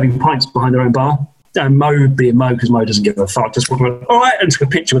was serving pints behind their own bar. And Mo, being Mo, because Mo doesn't give a fuck, just went, all right, and took a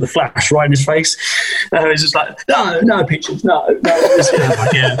picture with a flash right in his face. It's just like, no pictures, no. It's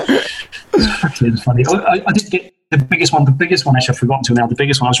funny. I did get the biggest one actually I've forgotten to now. The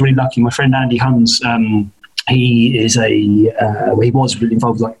biggest one, I was really lucky. My friend Andy Huns, he is he was really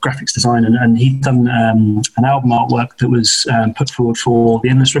involved with like graphics design, and he'd done an album artwork that was put forward for the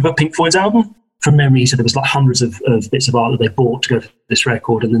Endless River, Pink Floyd's album. From memory, he said there was like hundreds of bits of art that they bought to go for this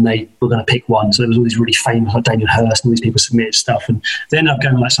record, and then they were going to pick one. So there was all these really famous, like Damien Hirst, and all these people submitted stuff, and they ended up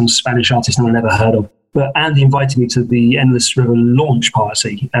going with like some Spanish artist I never heard of. But Andy invited me to the Endless River launch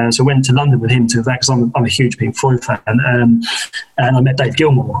party, so I went to London with him to that because I'm a huge Pink Floyd fan, and I met Dave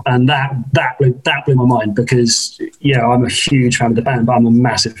Gilmour, and that blew my mind because I'm a huge fan of the band, but I'm a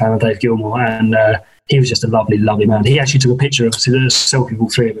massive fan of Dave Gilmour, and he was just a lovely, lovely man. He actually took a picture of us, a selfie of all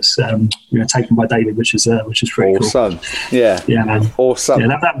three of us, taken by David, which is pretty awesome. Cool. Yeah, man. Awesome.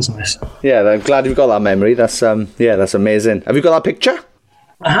 Yeah, that was nice. Yeah, I'm glad you've got that memory. That's amazing. Have you got that picture?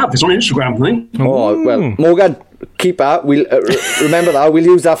 I have. It's on Instagram, I think. Oh, well, Morgan, keep that. We'll remember that. We'll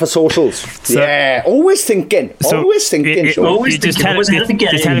use that for socials. Always thinking. Sean. You're just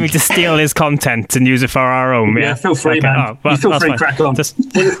telling me to steal his content and use it for our own. Yeah, feel free, man. You feel free, crack on.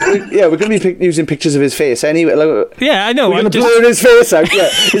 We're going to be using pictures of his face anyway. Yeah, I know. We're going to blur his face out. Yeah,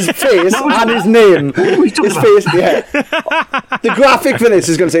 his face and his name. His face. Yeah. The graphic for this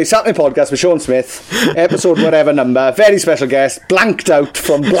is going to say Saturday Podcast with Sean Smith, episode whatever number, very special guest, blanked out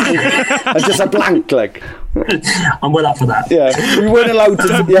from blank, and just a blank like. I'm well up for that. Yeah, we weren't allowed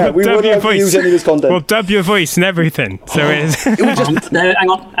to use any of his content. We'll dub your voice and everything. So it's hang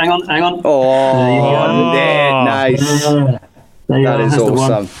on. Oh, nice. That is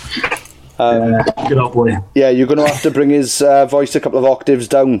awesome. Good old boy. Yeah, you're going to have to bring his voice a couple of octaves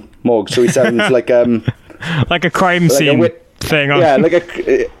down, Morg, so he sounds like like a crime scene thing. Yeah, like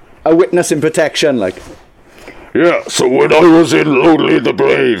a witness in protection, like. Yeah, so when I was in Lonely the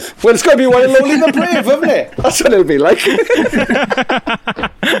Brave. Well, it's got to be one in Lonely the Brave, isn't it? That's what it'll be like.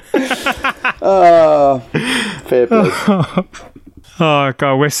 Fair play. Oh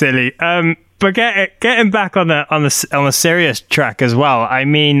God, we're silly. But getting back on the serious track as well. I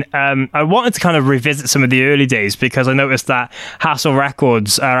mean, I wanted to kind of revisit some of the early days because I noticed that Hassle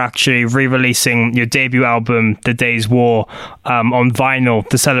Records are actually re-releasing your debut album, The Day's War, on vinyl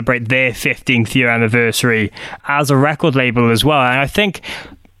to celebrate their 15th year anniversary as a record label as well. And I think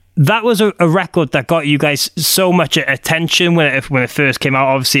that was a record that got you guys so much attention when it first came out.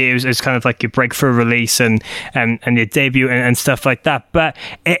 Obviously, it was kind of like your breakthrough release and your debut and stuff like that. But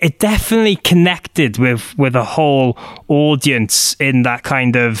it definitely connected with a whole audience in that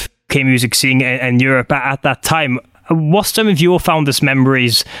kind of K-music scene in Europe at that time. What's some of your fondest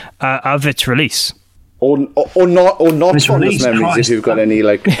memories of its release? Or not fondest memories, if you've got any,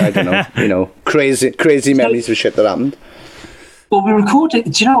 like, I don't know, crazy memories of shit that happened. Well, we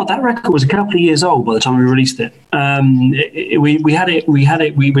recorded. Do you know what? That record was a couple of years old by the time we released it. We had it. We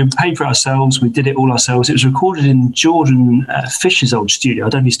paid for it ourselves. We did it all ourselves. It was recorded in Jordan Fisher's old studio. I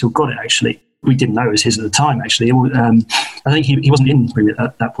don't know if he still got it. Actually, we didn't know it was his at the time. Actually, I think he wasn't in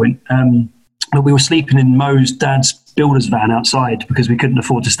at that point. But we were sleeping in Mo's dad's builder's van outside because we couldn't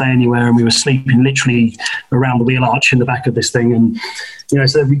afford to stay anywhere, and we were sleeping literally around the wheel arch in the back of this thing. And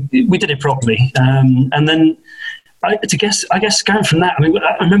so we did it properly. And then. I guess going from that, I mean,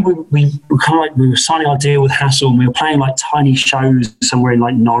 I remember we were signing our deal with Hassle, and we were playing like tiny shows somewhere in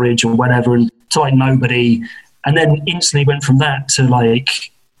like Norwich or whatever, and to like nobody, and then instantly went from that to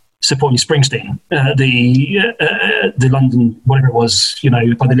like supporting Springsteen, the London, whatever it was, by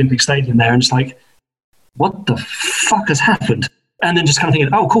the Olympic Stadium there, and it's like, what the fuck has happened? And then just kind of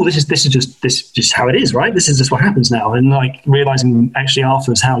thinking, oh, cool, this is just how it is, right? This is just what happens now, and like realizing actually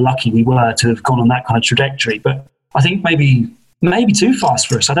afterwards how lucky we were to have gone on that kind of trajectory, but. I think maybe too fast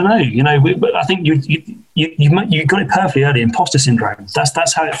for us. I don't know. But I think you got it perfectly early. Imposter syndrome.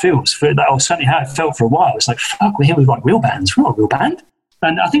 That's how it feels. Or certainly how it felt for a while. It's like, fuck, we're here with like real bands. We're not a real band.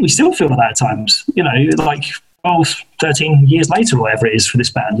 And I think we still feel like that at times. Like 12, 13 years later, or whatever it is for this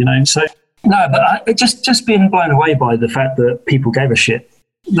band. So no, but just being blown away by the fact that people gave a shit.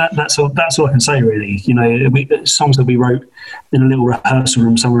 That's all I can say, really. Songs that we wrote in a little rehearsal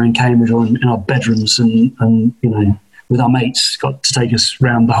room somewhere in Cambridge or in our bedrooms, and with our mates, got to take us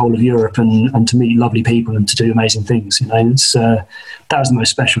around the whole of Europe and to meet lovely people and to do amazing things. It's that was the most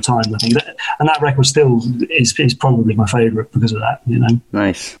special time, I think. And that record still is probably my favourite because of that.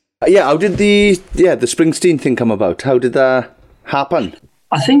 Nice. Yeah, how did the Springsteen thing come about? How did that happen?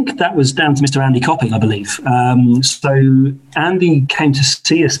 I think that was down to Mr. Andy Copping, I believe. So Andy came to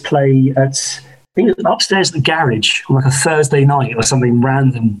see us play at, I think it was upstairs at the garage on like a Thursday night or something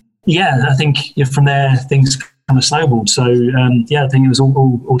random. Yeah, I think from there things kind of snowballed. So I think it was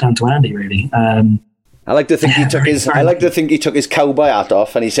all down to Andy, really. I like to think he took his cowboy hat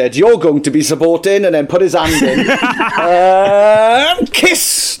off and he said, "You're going to be supporting," and then put his hand in.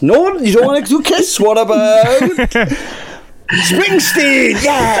 Kiss. No, you don't want to kiss. What about Springsteen?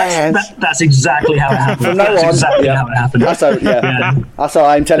 Yes. That's exactly how it happened. From now on, exactly how it happened. That's how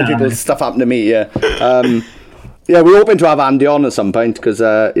I'm telling people stuff happened to me. Yeah. We're hoping to have Andy on at some point because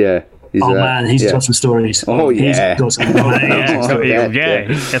he's got some stories. Oh, yeah. He's got some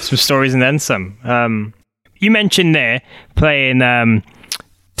got some stories and then some. You mentioned there playing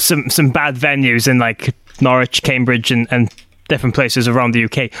some bad venues in like Norwich, Cambridge, and different places around the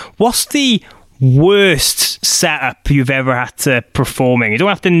UK. What's the worst setup you've ever had to perform in? You don't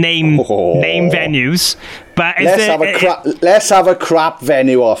have to name venues, but let's have a crap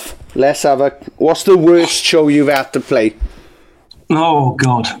venue off. What's the worst show you've had to play? Oh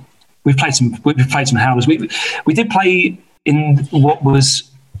God. We've played some howlers. We did play in what was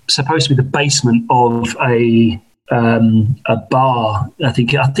supposed to be the basement of a bar. I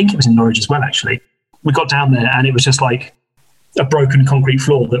think it was in Norwich as well. Actually, we got down there and it was just like a broken concrete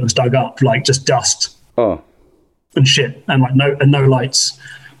floor that was dug up, like just dust and shit, and like no lights.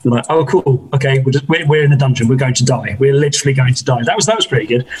 We're like, oh, cool. Okay, we're in a dungeon. We're going to die. We're literally going to die. That was pretty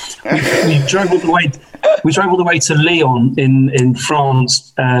good. We drove all the way. We drove all the way to Lyon in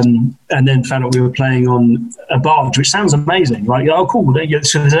France, and then found out we were playing on a barge, which sounds amazing. Like, oh, cool.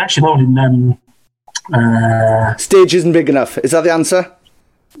 So there's actually one in. Stage isn't big enough. Is that the answer?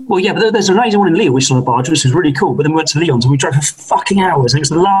 Well, yeah, but there's an amazing one in Lyon, which is on a barge, which is really cool. But then we went to Lyon, and we drove for fucking hours. And it was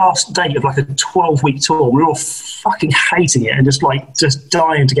the last day of like a 12-week tour. We were all fucking hating it and just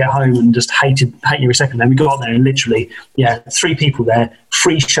dying to get home and just hating every second. Then we got there and literally, 3 people there,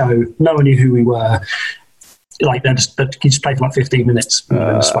 free show. No one knew who we were. Like, you just play for like 15 minutes and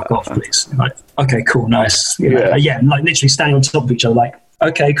then just fuck off, please. Like, okay, cool, nice. And like literally standing on top of each other, like,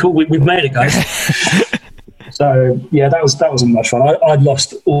 okay, cool, we've made it, guys. So that wasn't much fun. I'd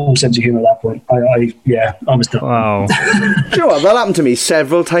lost all sense of humour at that point. I was done. Wow. Do you know what? That happened to me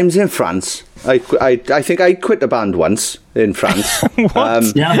several times in France. I think I quit a band once in France.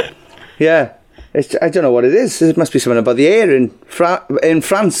 What? Yeah. I don't know what it is. It must be something about the air in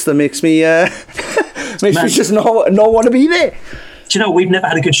France that makes me me just not want to be there. Do you know, we've never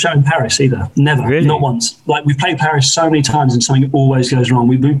had a good show in Paris either. Never. Really? Not once. Like, we've played Paris so many times and something always goes wrong.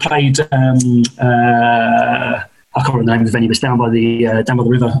 We played, I can't remember the name of the venue, but it's down by the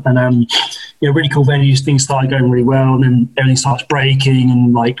river. And, really cool venues. Things started going really well, and then everything starts breaking,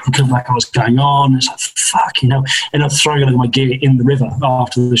 and like, we couldn't work out what's going on. It's like, fuck, ended up throwing all my gear in the river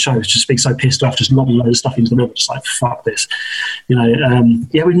after the show. Just being so pissed off, just lobbing a load of stuff into the river. Just like, fuck this. We've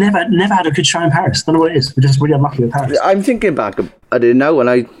never had a good show in Paris. Don't know what it is. We're just really unlucky with Paris. I'm thinking back at it now,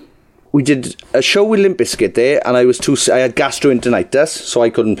 and we did a show with Limp Bizkit there, and I had gastroenteritis, so I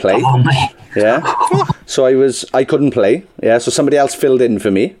couldn't play. Oh, mate. Yeah. So I couldn't play. Yeah. So somebody else filled in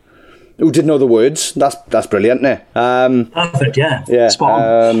for me, who didn't know the words. That's brilliant, isn't it? Perfect. Yeah. Spot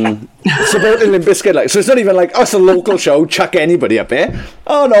on. Supporting Limp Bizkit, like, so it's not even like us, a local show. Chuck anybody up here.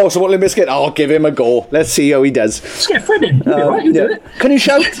 Oh no, support Limp Bizkit. I'll give him a go. Let's see how he does. Just get Fred in. You'll be all right. You'll do it. Can you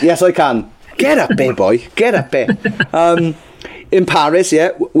shout? Yes, I can. Get up there, boy. Get up there. In Paris,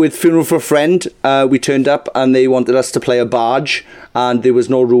 with Funeral for a Friend, we turned up and they wanted us to play a barge, and there was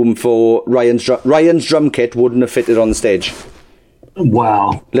no room for Ryan's drum kit wouldn't have fitted on the stage.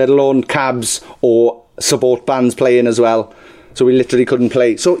 Wow. Let alone cabs or support bands playing as well. So we literally couldn't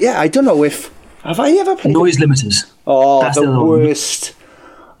play. So I don't know have I ever played noise limiters. Oh, that's the worst.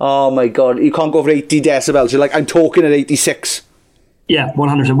 Oh my God, you can't go over 80 decibels. You're like, I'm talking at 86. Yeah,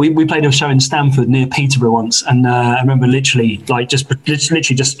 100%. We played a show in Stamford near Peterborough once, and I remember literally just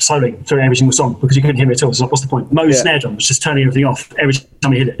soloing through every single song because you couldn't hear it at all. So what's the point? No snare drum, was just turning everything off every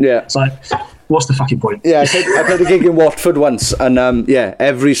time you hit it. Yeah. It's like, what's the fucking point? Yeah, I played a gig in Watford once, and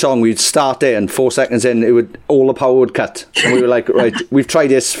every song we'd start there, and 4 seconds in, all the power would cut, and we were like, right, we've tried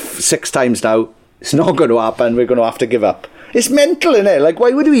this 6 times now. It's not going to happen. We're going to have to give up. It's mental, isn't it? Like,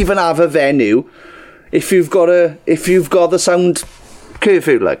 why would you even have a venue if you've got the sound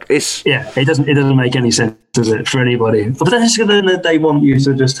curfew? Like, it doesn't make any sense, does it, for anybody? But then they want you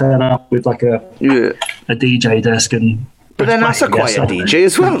to just turn up with like a DJ desk and. But then that's a quiet DJ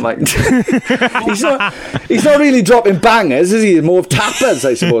as well. Like, he's not really dropping bangers, is he? More of tappers,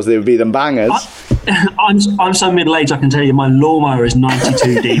 I suppose they would be, than bangers. I'm so middle-aged, I can tell you my lawnmower is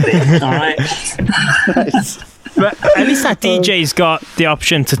 92 dB, all right? But at least that DJ's got the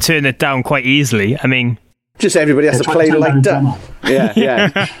option to turn it down quite easily. I mean... Just everybody has to play like that.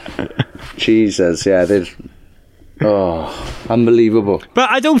 Yeah. Jesus, yeah. Unbelievable.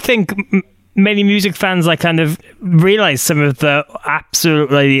 But I don't think many music fans like kind of realize some of the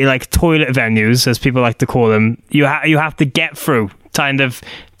absolutely like toilet venues, as people like to call them, you have to get through kind of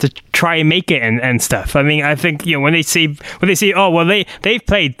to try and make it and stuff. I mean, I think, you know, when they see oh well they've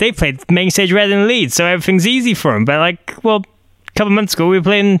played main stage Reading and Leeds, so everything's easy for them. But like, well, a couple of months ago we were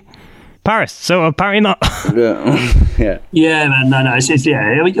playing Paris, so apparently not. Yeah, man. No. It's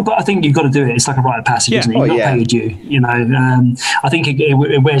yeah, but I think you've got to do it. It's like a rite of passage, isn't it? You've not paid you know. I think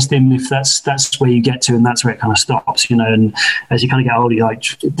it wears thin if that's where you get to, and that's where it kind of stops, you know. And as you kind of get older, you're like,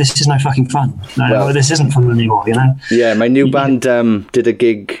 this is no fucking fun. No, this isn't fun anymore, you know. Yeah, my new band did a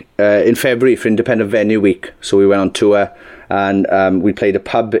gig in February for Independent Venue Week, so we went on tour. And we played a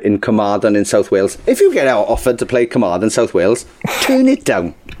pub in Carmarthen in South Wales. If you get offered to play Carmarthen, South Wales, turn it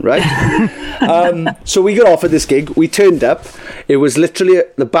down, right? So we got offered this gig. We turned up. It was literally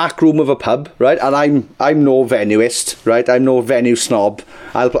the back room of a pub, right? And I'm no venuist, right? I'm no venue snob.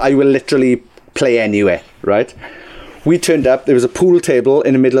 I will literally play anywhere, right? We turned up. There was a pool table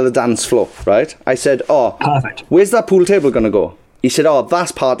in the middle of the dance floor, right? I said, perfect. Where's that pool table going to go? He said,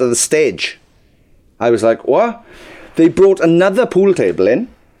 that's part of the stage. I was like, what? They brought another pool table in,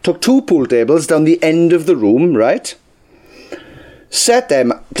 took 2 pool tables down the end of the room, right? Set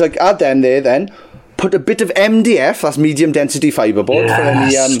them, add them there then, put a bit of MDF, that's medium density fiberboard, for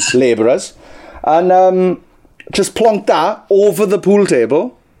any labourers, and just plonked that over the pool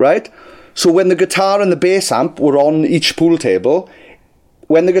table, right? So when the guitar and the bass amp were on each pool table,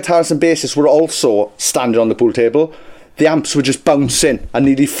 when the guitarists and bassists were also standing on the pool table, the amps were just bouncing and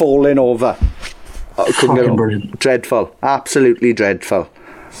nearly falling over. Fucking brilliant. Dreadful. Absolutely dreadful.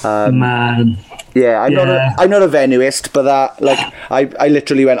 Man. Yeah, I'm not a venuist, but I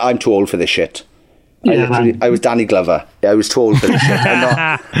literally went, I'm too old for this shit. I was Danny Glover. I was too old for this shit.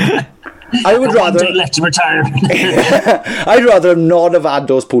 I would rather left to retire. I'd rather not have had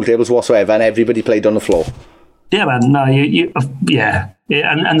those pool tables whatsoever, and everybody played on the floor. Yeah, man. No, yeah.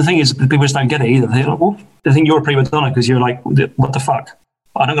 And the thing is, people just don't get it either. They think you're a prima donna because you're like, what the fuck?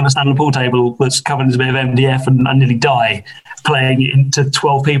 I'm not going to stand on a pool table that's covered in a bit of MDF and I nearly die playing it into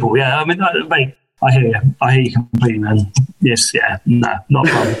 12 people. Yeah, I mean, mate, I hear you completely, man. Yes, yeah, no, not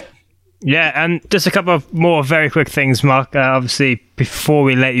fun. Yeah, and just a couple of more very quick things, Mark, obviously, before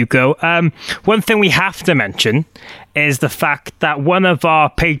we let you go. One thing we have to mention is the fact that one of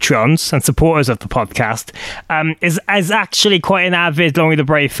our patrons and supporters of the podcast is actually quite an avid Lonely the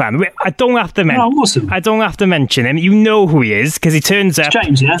Brave fan. I don't have to mention. Awesome. I don't have to mention him. You know who he is because he turns up. It's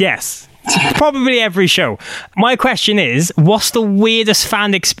James, yeah? Yes. Probably every show. My question is, what's the weirdest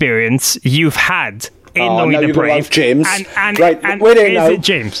fan experience you've had in Lonely the Brave? James. And wait a is it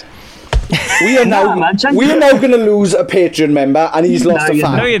James? We are now going to lose a Patreon member, and he's lost a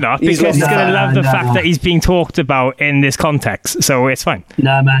fan. No, you're not, because he's going to love the fact that he's being talked about in this context, so it's fine.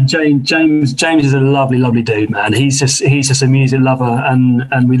 No, man, James is a lovely, lovely dude, man. He's just a music lover,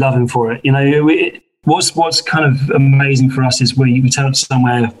 and we love him for it. You know, what's kind of amazing for us is we turn up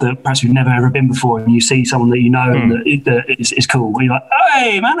somewhere that perhaps we've never ever been before, and you see someone that you know and that is cool. And you're like, oh,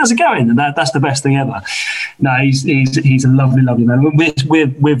 hey man, how's it going? And that's the best thing ever. No, he's a lovely, lovely man.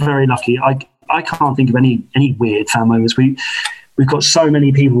 We're very lucky. I can't think of any weird fan moments. We've got so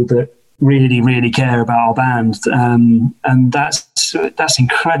many people that really, really care about our band, and that's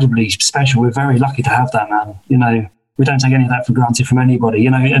incredibly special. We're very lucky to have that, man. You know. We don't take any of that for granted from anybody, you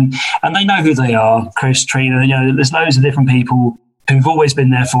know, and they know who they are. Chris, Trina, you know, there's loads of different people who've always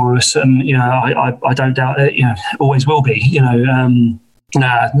been there for us, and you know, I don't doubt it. You know, always will be. You know,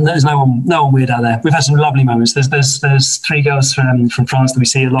 there's no one weird out there. We've had some lovely moments. There's 3 girls from France that we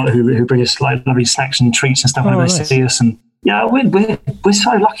see a lot who bring us like lovely snacks and treats and stuff whenever they see us, and yeah, we're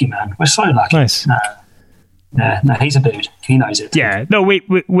so lucky, man. We're so lucky. Nice. No, he's a dude. He knows it. Yeah, no, we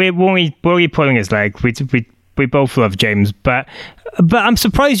when we pulling his leg, we both love James, but I'm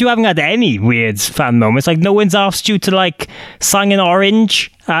surprised you haven't had any weird fan moments. Like no one's asked you to like sign an orange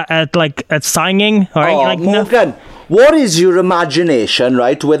at signing or anything like Morgan, what is your imagination,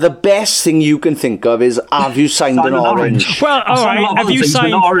 right? Where the best thing you can think of is have you signed an orange? Well, all right. Have you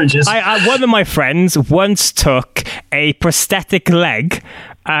signed oranges? One of my friends once took a prosthetic leg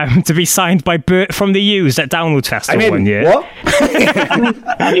to be signed by Bert from the U's at Download Festival one year. What?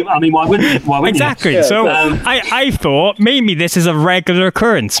 I mean, why wouldn't exactly. You? So I thought maybe this is a regular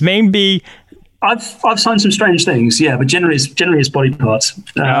occurrence. Maybe I've signed some strange things, yeah, but generally it's body parts.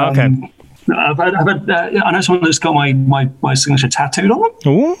 Okay. I know someone that's got my signature tattooed on them.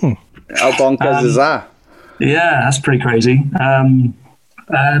 Ooh. How bonkers is that? Yeah, that's pretty crazy.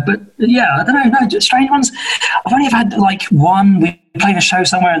 But yeah, I don't know. No, just strange ones. I've only ever had like one. We played a show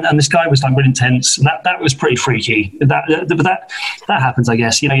somewhere, and this guy was like really intense. And that was pretty freaky. But that happens, I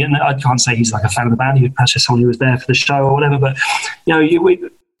guess. You know, I can't say he's like a fan of the band. He was perhaps just someone who was there for the show or whatever. But you know,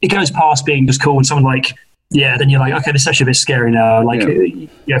 it goes past being just cool, and someone like. Yeah, then you're like, okay, this is actually a bit scary now. Like,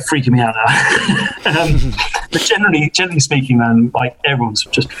 yeah, freaking me out now. But generally speaking, man, like everyone's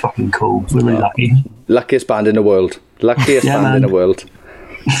just fucking cool. We're really lucky. Luckiest band in the world. Luckiest band in the world.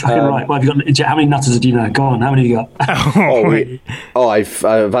 Right. Well, have you got? How many nutters do you know? Go on. How many have you got?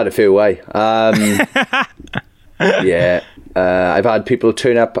 I've had a few away. Yeah, I've had people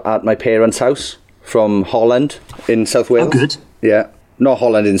turn up at my parents' house from Holland in South Wales. Oh, good. Yeah. Not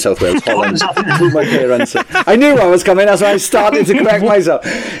Holland in South Wales, Holland. My parents. I knew I was coming, that's why I started to correct myself.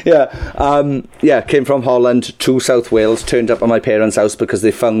 Yeah, came from Holland to South Wales, turned up at my parents' house because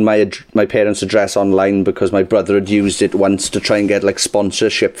they found my parents' address online because my brother had used it once to try and get like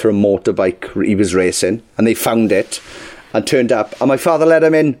sponsorship for a motorbike he was racing, and they found it and turned up, and my father let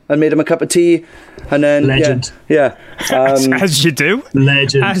him in and made him a cup of tea, and then legend. Yeah. As you do.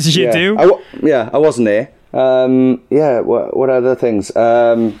 Legend. As you do. I wasn't there. What other things?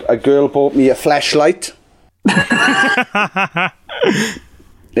 A girl bought me a flashlight. There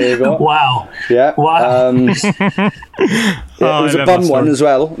you go. Wow. Yeah. Wow. It was a bum one as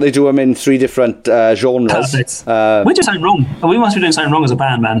well. They do them in 3 different genres. Perfect. We're doing something wrong. We must be doing something wrong as a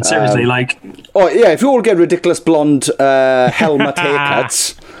band, man. Seriously, if you all get ridiculous blonde helmet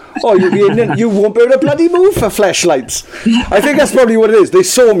haircuts. You won't be able to bloody move for flashlights. I think that's probably what it is. They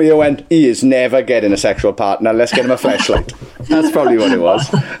saw me and went, he is never getting a sexual partner. Let's get him a flashlight. That's probably what it was.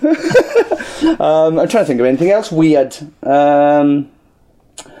 I'm trying to think of anything else weird. I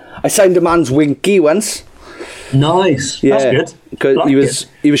signed a man's Winky once. Nice. Yeah, that's good. Because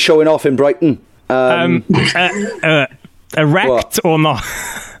he was showing off in Brighton. Erect or not?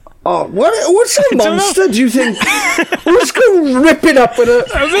 Oh, what's a monster, do you think? Who's going to rip it up with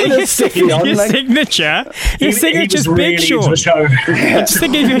a sticky on? Your signature's big, Sean. Just to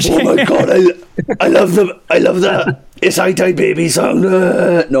give you a shit. Oh my God, I love the It's High Tide Baby song.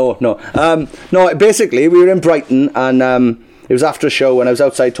 No, basically, we were in Brighton, and it was after a show, and I was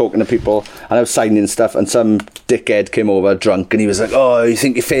outside talking to people, and I was signing stuff, and some dickhead came over drunk, and he was like, oh, you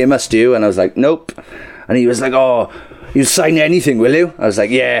think you're famous, do you? And I was like, nope. And he was like, oh, you sign anything, will you? I was like,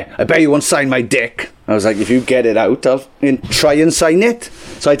 yeah, I bet you won't sign my dick. I was like, if you get it out, I'll try and sign it.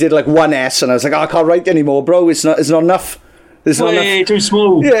 So I did like 1 S, and I was like, I can't write anymore, bro. It's not enough. It's not enough. Too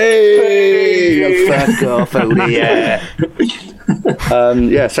small. Yay! Fuck off out of here.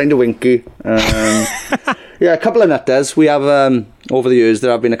 Signed a Winky. A couple of nutters. We have, over the years,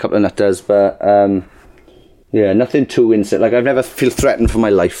 there have been a couple of nutters, but nothing too instant. Like, I've never feel threatened for my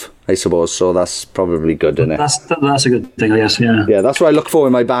life, I suppose, so that's probably good, isn't it? That's a good thing, I guess, yeah. Yeah, that's what I look for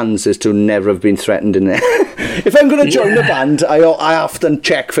in my bands, is to never have been threatened in it. If I'm going to join a band, I often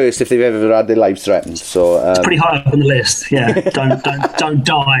check first if they've ever had their lives threatened. So it's pretty high up on the list, yeah. don't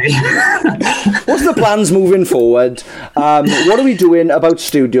die. What's the plans moving forward? What are we doing about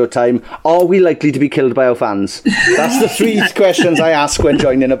studio time? Are we likely to be killed by our fans? That's the 3 questions I ask when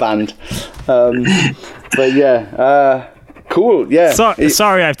joining a band. But yeah, cool. Yeah.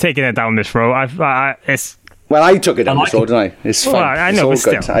 Sorry, I've taken it down this road. Well, I took it down this road, didn't I? It's fine. Well, I know, it's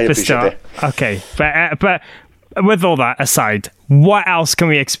all good. I appreciate it. Okay, but with all that aside, what else can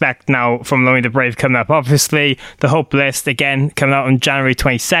we expect now from Lonely the Brave coming up? Obviously, the Hope List again coming out on January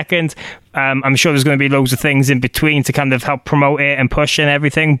 22nd. I'm sure there's going to be loads of things in between to kind of help promote it and push and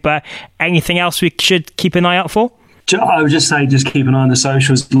everything. But anything else we should keep an eye out for? I would just say just keep an eye on the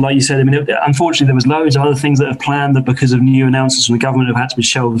socials. Like you said, I mean, unfortunately, there was loads of other things that have planned that because of new announcements from the government have had to be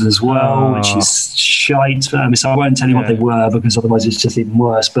shelved as well, which is shite. So I won't tell you what they were because otherwise it's just even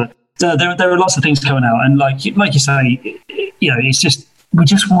worse. But there are lots of things coming out. And like you say, it's just we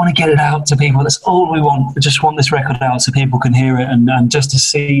just want to get it out to people. That's all we want. We just want this record out so people can hear it and just to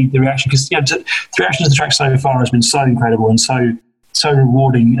see the reaction. Because the reaction to the track so far has been so incredible and so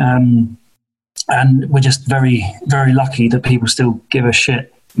rewarding. And we're just very, very lucky that people still give a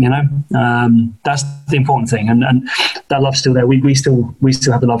shit, That's the important thing. And that love's still there. We still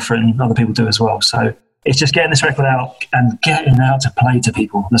have the love for it, and other people do as well. So it's just getting this record out and getting out to play to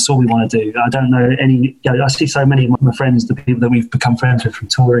people. That's all we want to do. I don't know any... I see so many of my friends, the people that we've become friends with from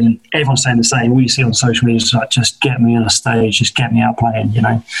touring, and everyone's saying the same. What you see on social media is like, just get me on a stage, just get me out playing,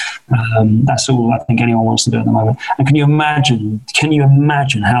 That's all I think anyone wants to do at the moment. And can you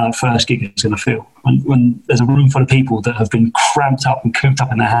imagine how that first gig is going to feel? When there's a room full of people that have been cramped up and cooped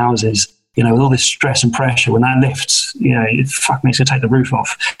up in their houses You know, with all this stress and pressure, when that lifts, you know, it makes you take the roof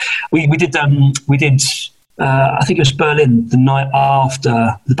off. We did I think it was Berlin the night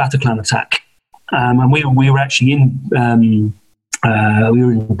after the Bataclan attack, and we were actually in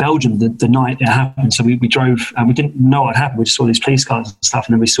Belgium the night it happened. So we drove, and we didn't know what happened. We just saw these police cars and stuff,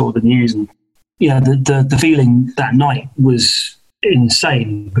 and then we saw the news, and the feeling that night was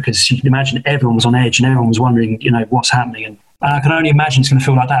insane, because you can imagine everyone was on edge and everyone was wondering, you know, what's happening. And I can only imagine it's going to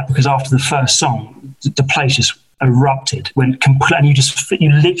feel like that, because after the first song, the place just erupted, went complete, and you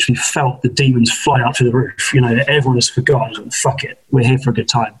literally felt the demons fly up through the roof. You know, everyone has forgotten. Fuck it, we're here for a good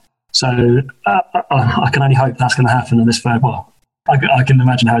time. So I can only hope that's going to happen in this first. Well, I can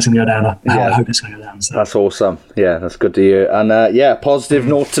imagine how it's going to go down. I hope it's going to go down. So. That's awesome. Yeah, that's good to hear. And positive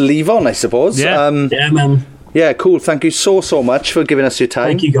note to leave on, I suppose. Yeah, man. Yeah, cool. Thank you so much for giving us your time.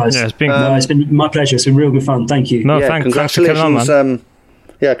 Thank you, guys. Yeah, it's been my pleasure. It's been real good fun. Thank you. No, thanks. Congratulations.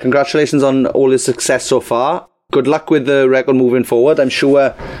 Congratulations on all your success so far. Good luck with the record moving forward. I'm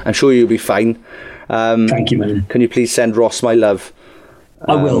sure you'll be fine. Thank you, man. Can you please send Ross my love?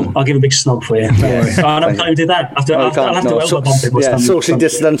 I will. I'll give a big snog for you. Don't worry. I can't even do that. I'll have to weld my bump. Socially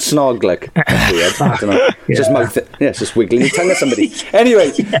distant snog, like. That's weird. I don't know. It's just wiggling your tongue at somebody. Anyway,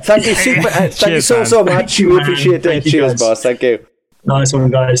 thank you thank you so much. We appreciate it. Cheers, boss. Thank you. Nice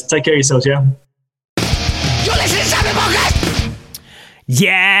one, guys. Take care of yourselves, yeah? You're listening to Sappenin Podcast!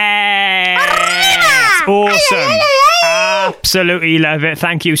 Yes! Awesome. Absolutely love it.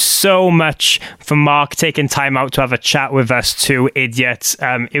 Thank you so much for Mark taking time out to have a chat with us two idiots.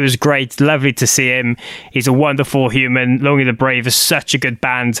 It was great. Lovely to see him. He's a wonderful human. Lonely the Brave is such a good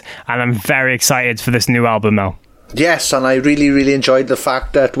band, and I'm very excited for this new album now. Yes, and I really, really enjoyed the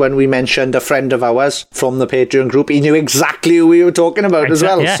fact that when we mentioned a friend of ours from the Patreon group, he knew exactly who we were talking about as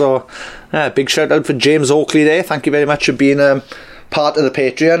well. Yeah. So, big shout out for James Oakley there. Thank you very much for being part of the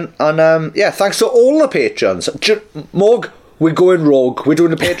Patreon. And thanks to all the patrons. Morg, we're going rogue. We're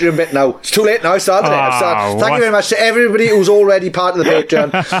doing the Patreon bit now. It's too late now. I started it. Thank you very much to everybody who's already part of the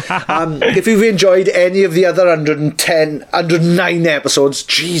Patreon. If you've enjoyed any of the other 109 episodes,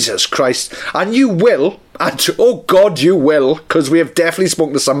 Jesus Christ, and you will, and oh God, you will, because we have definitely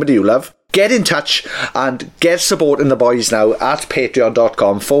spoken to somebody you love. Get in touch and get supporting the boys now at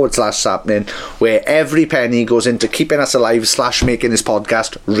patreon.com/sappenin, where every penny goes into keeping us alive / making this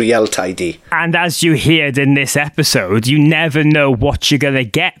podcast real tidy. And as you heard in this episode, you never know what you're going to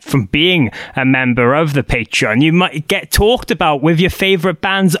get from being a member of the Patreon. You might get talked about with your favourite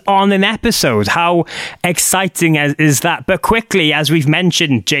bands on an episode. How exciting is that? But quickly, as we've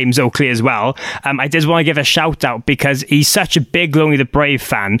mentioned James Oakley as well, I did want to give a shout out, because he's such a big Lonely the Brave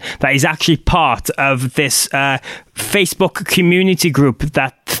fan that he's actually part of this Facebook community group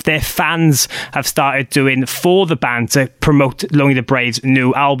that their fans have started doing for the band to promote Lonely the Brave's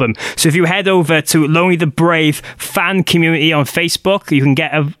new album. So if you head over to Lonely the Brave fan community on Facebook, you can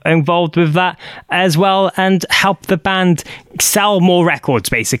get involved with that as well and help the band sell more records,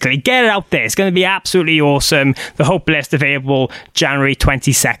 basically. Get it out there. It's going to be absolutely awesome. The Hope list available January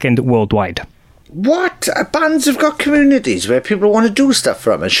 22nd worldwide. What? Bands have got communities where people want to do stuff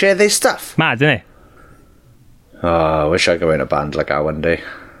from and share their stuff. Mad, isn't it? Oh, I wish I could go in a band like that one day.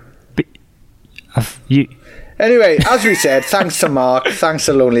 You... Anyway, as we said, thanks to Mark, thanks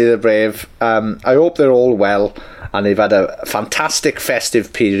to Lonely the Brave. I hope they're all well and they've had a fantastic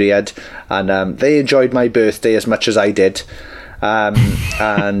festive period, and they enjoyed my birthday as much as I did.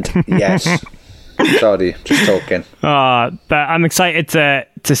 And yes... Sorry, just talking. But I'm excited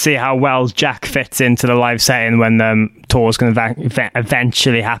to see how well Jack fits into the live setting when the tour's going to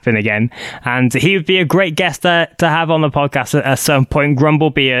eventually happen again. And he would be a great guest to have on the podcast at some point.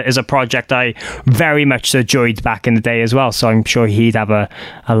 Grumblebee is a project I very much enjoyed back in the day as well, so I'm sure he'd have a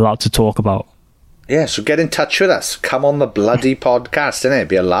lot to talk about. Yeah, so get in touch with us. Come on the bloody podcast, innit? It'd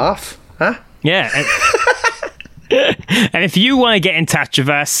be a laugh, huh? Yeah. And if you want to get in touch with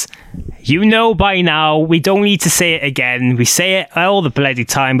us, you know by now, we don't need to say it again. We say it all the bloody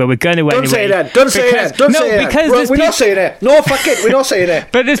time, but we're going to anyway. Don't say that. Don't say that. We're not saying it. No, fuck it. We're not saying it.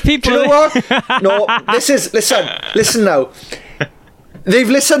 But there's people... Do you know what? No, listen now. They've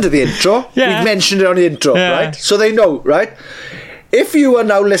listened to the intro. Yeah. We've mentioned it on the intro, right? So they know, right? If you are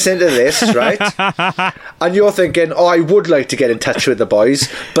now listening to this, right, and you're thinking, oh, I would like to get in touch with the boys,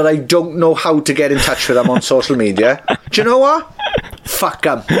 but I don't know how to get in touch with them on social media, do you know what? Fuck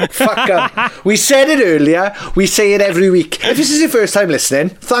them. We said it earlier. We say it every week. If this is your first time listening,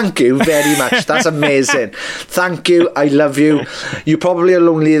 thank you very much. That's amazing. Thank you. I love you. You're probably a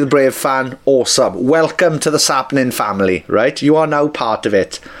Lonely the Brave fan. Awesome. Welcome to the Sappenin family, right? You are now part of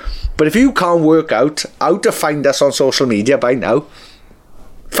it. But if you can't work out how to find us on social media by now,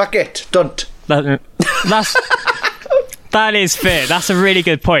 Fuck it, don't. That is fair. That's a really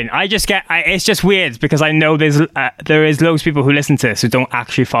good point. It's just weird because I know there is loads of people who listen to this who don't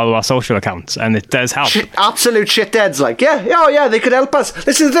actually follow our social accounts, and it does help. Absolute shitheads, like, yeah, they could help us.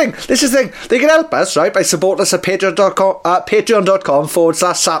 This is the thing. They can help us, right, by supporting us at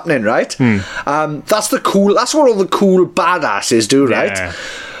patreon.com/sappening, right? That's what all the cool badasses do, right? Yeah.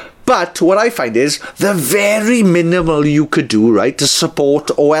 But what I find is the very minimal you could do, right, to support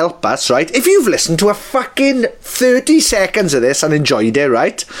or help us, right? If you've listened to a fucking 30 seconds of this and enjoyed it,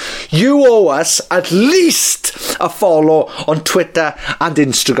 right, you owe us at least a follow on Twitter and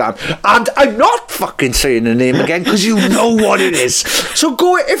Instagram. And I'm not fucking saying the name again because you know what it is. So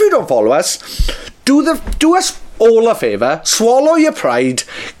go, if you don't follow us, do us all a favour, swallow your pride,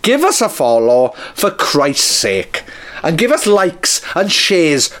 give us a follow for Christ's sake. And give us likes and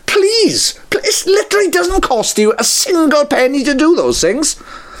shares, please. It literally doesn't cost you a single penny to do those things.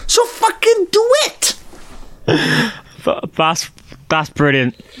 So fucking do it. That's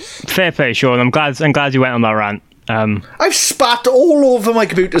brilliant. Fair play, Sean. I'm glad you went on that rant. I've spat all over my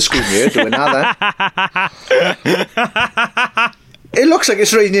computer screen here doing that. It looks like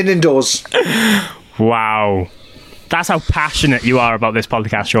it's raining indoors. Wow. That's how passionate you are about this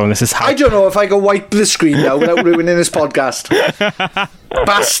podcast, Sean. This is how... I don't know if I can wipe the screen now without ruining this podcast.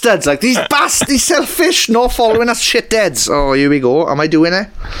 Bastards, like these selfish, not following us shitheads. Oh, here we go. Am I doing it?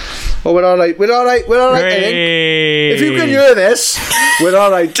 Oh, we're all right. I think. If you can hear this, we're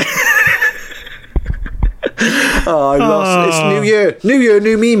all right. Oh, I lost. It's New Year,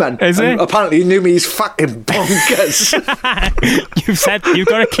 new me, man. Is it? Apparently, new me's fucking bonkers. You've said you've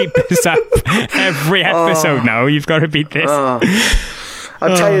got to keep this up every episode now. You've got to beat this. I'm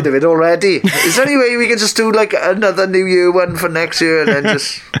tired of it already. Is there any way we can just do like another New Year one for next year and then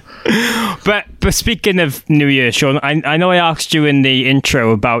just... But speaking of New Year, Sean, I know I asked you in the intro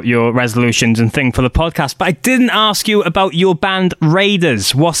about your resolutions and thing for the podcast, but I didn't ask you about your band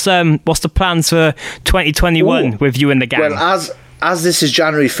Raiders. What's the plans for 2021 with you and the gang? Well, as this is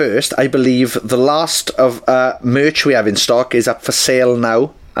January 1st, I believe the last of merch we have in stock is up for sale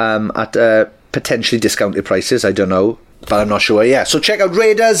now at potentially discounted prices. I don't know, but I'm not sure. Yeah, so check out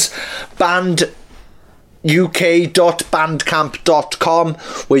Raiders Band uk.bandcamp.com,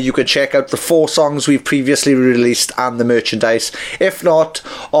 where you can check out the 4 songs we've previously released and the merchandise. If not,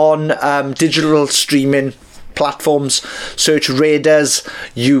 on digital streaming platforms, search Raiders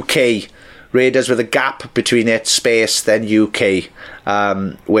UK, Raiders with a gap between it, space, then UK,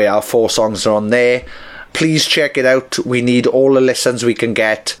 where our 4 songs are on there. Please check it out. We need all the listens we can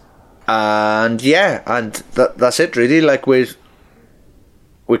get, and yeah, and that's it really. Like we're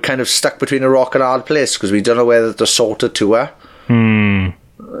kind of stuck between a rock and a hard place because we don't know whether to sort a tour.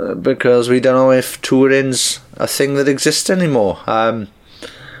 Because we don't know if touring's a thing that exists anymore. But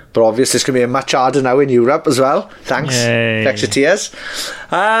obviously it's going to be much harder now in Europe as well. Thanks. Extra tears.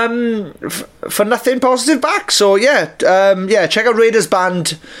 For nothing positive back. So yeah, check out Raiders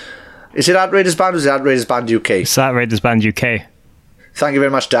Band. Is it at Raiders Band or is it at Raiders Band UK? It's at Raiders Band UK. Thank you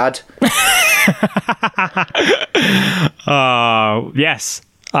very much, Dad. Yes.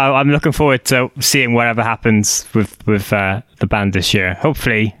 I'm looking forward to seeing whatever happens with the band this year.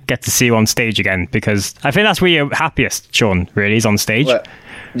 Hopefully get to see you on stage again, because I think that's where you're happiest, Sean, really, is on stage. I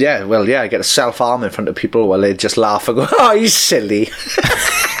get a self-harm in front of people while they just laugh and go, oh, he's silly.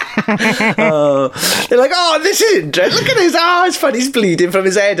 They're like, oh, this is interesting. Look at his, it's funny, he's bleeding from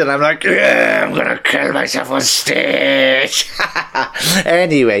his head. And I'm like, yeah, I'm going to kill myself on stage.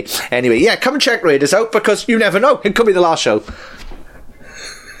 Anyway, yeah, come and check Raiders out, because you never know. It could be the last show.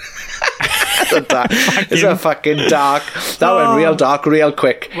 It's a fucking dark. That went real dark real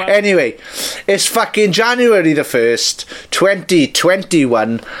quick. Well, anyway, it's fucking January the 1st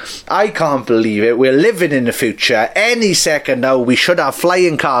 2021. I can't believe it. We're living in the future. Any second now we should have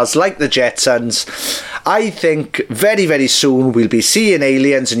flying cars like the Jetsons. I think very, very soon we'll be seeing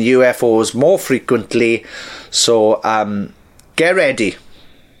aliens and UFOs more frequently. So get ready.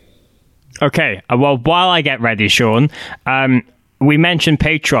 Okay, well, while I get ready, Sean, we mentioned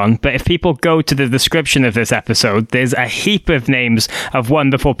Patreon, but if people go to the description of this episode, there's a heap of names of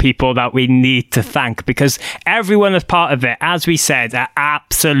wonderful people that we need to thank, because everyone that's part of it, as we said, are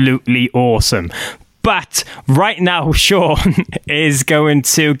absolutely awesome. But right now, Sean is going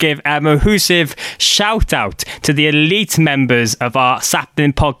to give a massive shout out to the elite members of our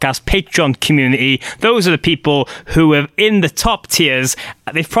Sappening Podcast Patreon community. Those are the people who are in the top tiers.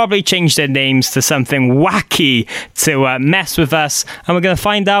 They've probably changed their names to something wacky to mess with us. And we're going to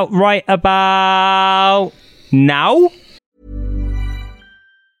find out right about now.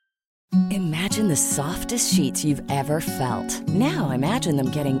 Imagine the softest sheets you've ever felt. Now imagine them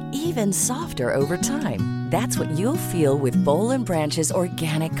getting even softer over time. That's what you'll feel with Boll & Branch's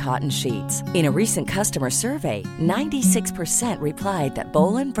organic cotton sheets. In a recent customer survey, 96% replied that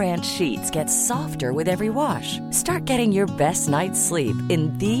Boll & Branch sheets get softer with every wash. Start getting your best night's sleep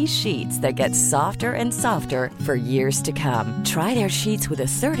in these sheets that get softer and softer for years to come. Try their sheets with a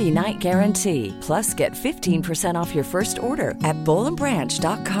 30-night guarantee. Plus, get 15% off your first order at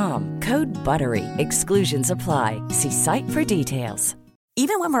bollandbranch.com. Code BUTTERY. Exclusions apply. See site for details.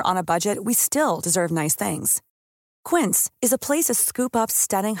 Even when we're on a budget, we still deserve nice things. Quince is a place to scoop up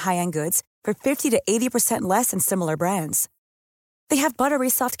stunning high-end goods for 50 to 80% less than similar brands. They have buttery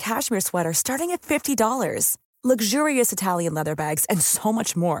soft cashmere sweaters starting at $50, luxurious Italian leather bags, and so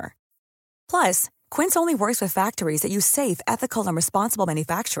much more. Plus, Quince only works with factories that use safe, ethical, and responsible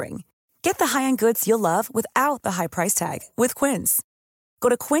manufacturing. Get the high-end goods you'll love without the high price tag with Quince. Go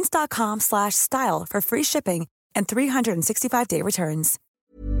to quince.com/style for free shipping and 365-day returns.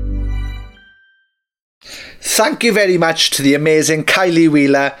 Thank you very much to the amazing Kylie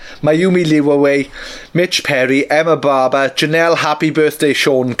Wheeler, Mayumi Liwaway, Mitch Perry, Emma Barber, Janelle Happy Birthday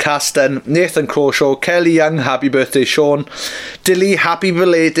Sean Caston, Nathan Croshaw, Kelly Young Happy Birthday Sean, Dilly Happy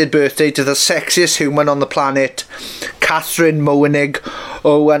Belated Birthday to the sexiest human on the planet, Catherine Moenig,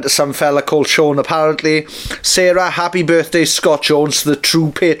 and some fella called Sean apparently, Sarah Happy Birthday Scott Jones, the true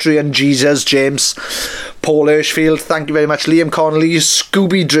Patreon Jesus James, Paul Hirschfield, thank you very much, Liam Connolly,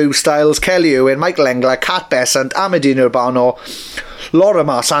 Scooby Drew Styles, Kelly Owen, Michael Engler, Kat Besant, Amadina Urbano, Laura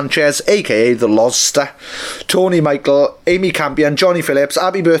Mar Sanchez, aka The Loster, Tony Michael, Amy Campion, Johnny Phillips,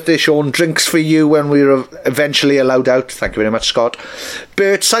 Happy Birthday Sean, drinks for you when we're eventually allowed out, thank you very much Scott,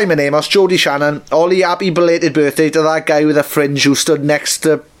 Bert, Simon Amos, Jodie Shannon, Ollie, happy belated birthday to that guy with a fringe who stood next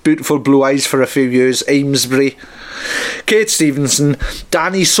to beautiful blue eyes for a few years, Amesbury, Kate Stevenson,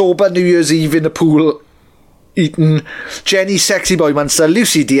 Danny sober New Year's Eve in the pool Eaton, Jenny Sexy Boy Monster,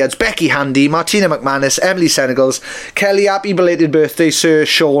 Lucy Diaz, Becky Handy, Martina McManus, Emily Senegals, Kelly happy belated birthday Sir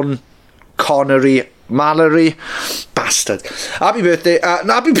Sean Connery Mallory, bastard, happy birthday,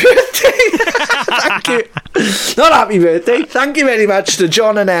 happy birthday thank you, not happy birthday, thank you very much to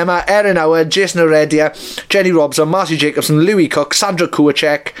John and Emma, Erin Howard, Jason Heredia, Jenny Robson, Marcy Jacobson, Louis Cook, Sandra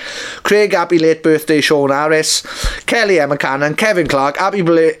Kuwacek, Craig happy late birthday Sean Harris, Kelly Emma Cannon, Kevin Clark, happy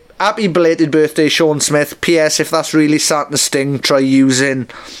belated birthday Sean Smith. P.S. if that's really starting to sting, try using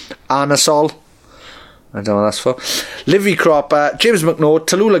Anasol. I don't know what that's for. Livy Cropper, James McNaught,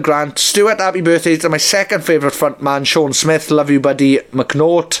 Tallulah Grant, Stuart, happy birthday to my second favourite frontman, Sean Smith. Love you, buddy.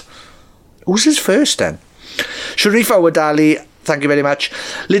 McNaught. Who's his first then? Sharifa Wadali, thank you very much.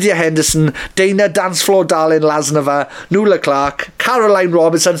 Lydia Henderson, Dana Dancefloor Darling Lasnova, Nuala Clark, Caroline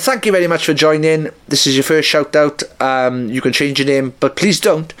Robinson, thank you very much for joining. This is your first shout out. You can change your name, but please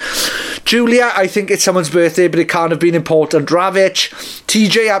don't. Julia, I think it's someone's birthday, but it can't have been important. Ravich,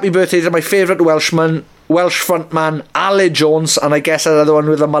 TJ, happy birthday to my favourite Welsh frontman, Ale Jones, and I guess another one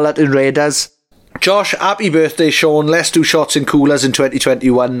with a mullet in Raiders. Josh, happy birthday Sean, let's do shots in coolers in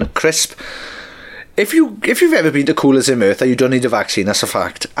 2021. Crisp. If you've ever been to Coolers in Merthyr, you don't need a vaccine, that's a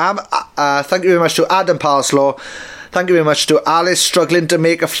fact. Thank you very much to Adam Parslow. Thank you very much to Alice, struggling to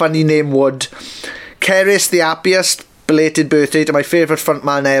make a funny name would. Keris, the happiest belated birthday to my favourite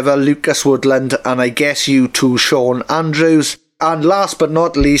frontman ever, Lucas Woodland, and I guess you too, Sean Andrews. And last but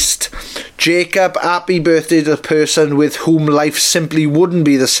not least, Jacob, happy birthday to the person with whom life simply wouldn't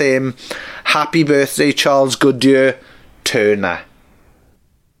be the same. Happy birthday, Charles Goodyear Turner.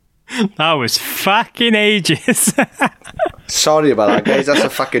 That was fucking ages. Sorry about that, guys. That's a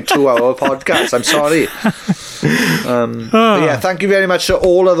fucking 2-hour podcast. I'm sorry. But yeah, thank you very much to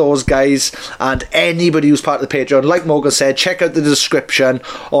all of those guys and anybody who's part of the Patreon. Like Morgan said, check out the description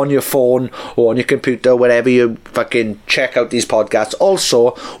on your phone or on your computer, wherever you fucking check out these podcasts.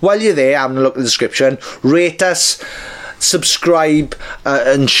 Also, while you're there, having a look at the description, rate us, subscribe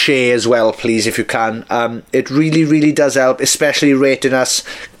and share as well, please, if you can. It really, really does help, especially rating us.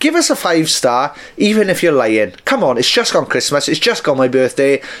 Give us a 5-star, even if you're lying. Come on, it's just gone Christmas, it's just gone my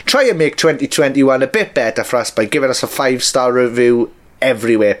birthday. Try and make 2021 a bit better for us by giving us a 5-star review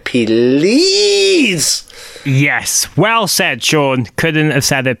everywhere, please. Yes, well said, Sean. Couldn't have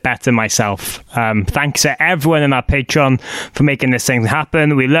said it better myself. Thanks to everyone in our Patreon for making this thing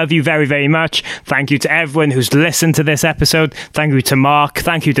happen. We love you very, very much. Thank you to everyone who's listened to this episode. Thank you to Mark.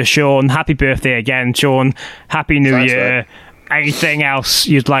 Thank you to Sean. Happy birthday again, Sean. Happy New Year. Man. Anything else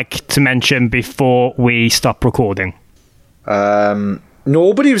you'd like to mention before we stop recording?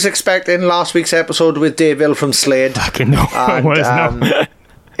 Nobody was expecting last week's episode with Dave Hill from Slade. Fucking no. And,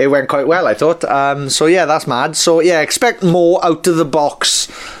 it went quite well, I thought. So yeah, that's mad. So yeah, expect more out of the box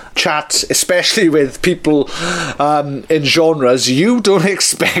chats, especially with people in genres, you don't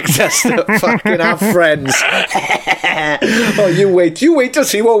expect us to fucking have friends. Oh, you wait to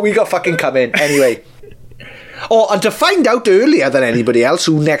see what we got fucking coming. Anyway. Oh, and to find out earlier than anybody else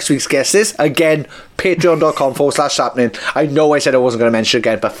who next week's guest is, again, patreon.com/Sapnin. I know I said I wasn't going to mention it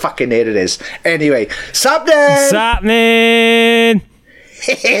again, but fucking there it is. Anyway, Sapnin!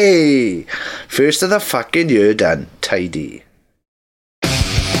 Hey! First of the fucking year done. Tidy.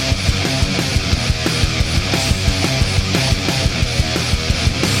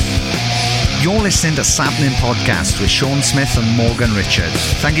 You're listening to Sapnin Podcast with Sean Smith and Morgan Richards.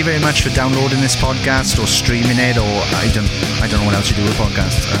 Thank you very much for downloading this podcast or streaming it, or I don't know what else you do with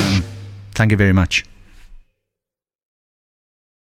podcasts. Thank you very much.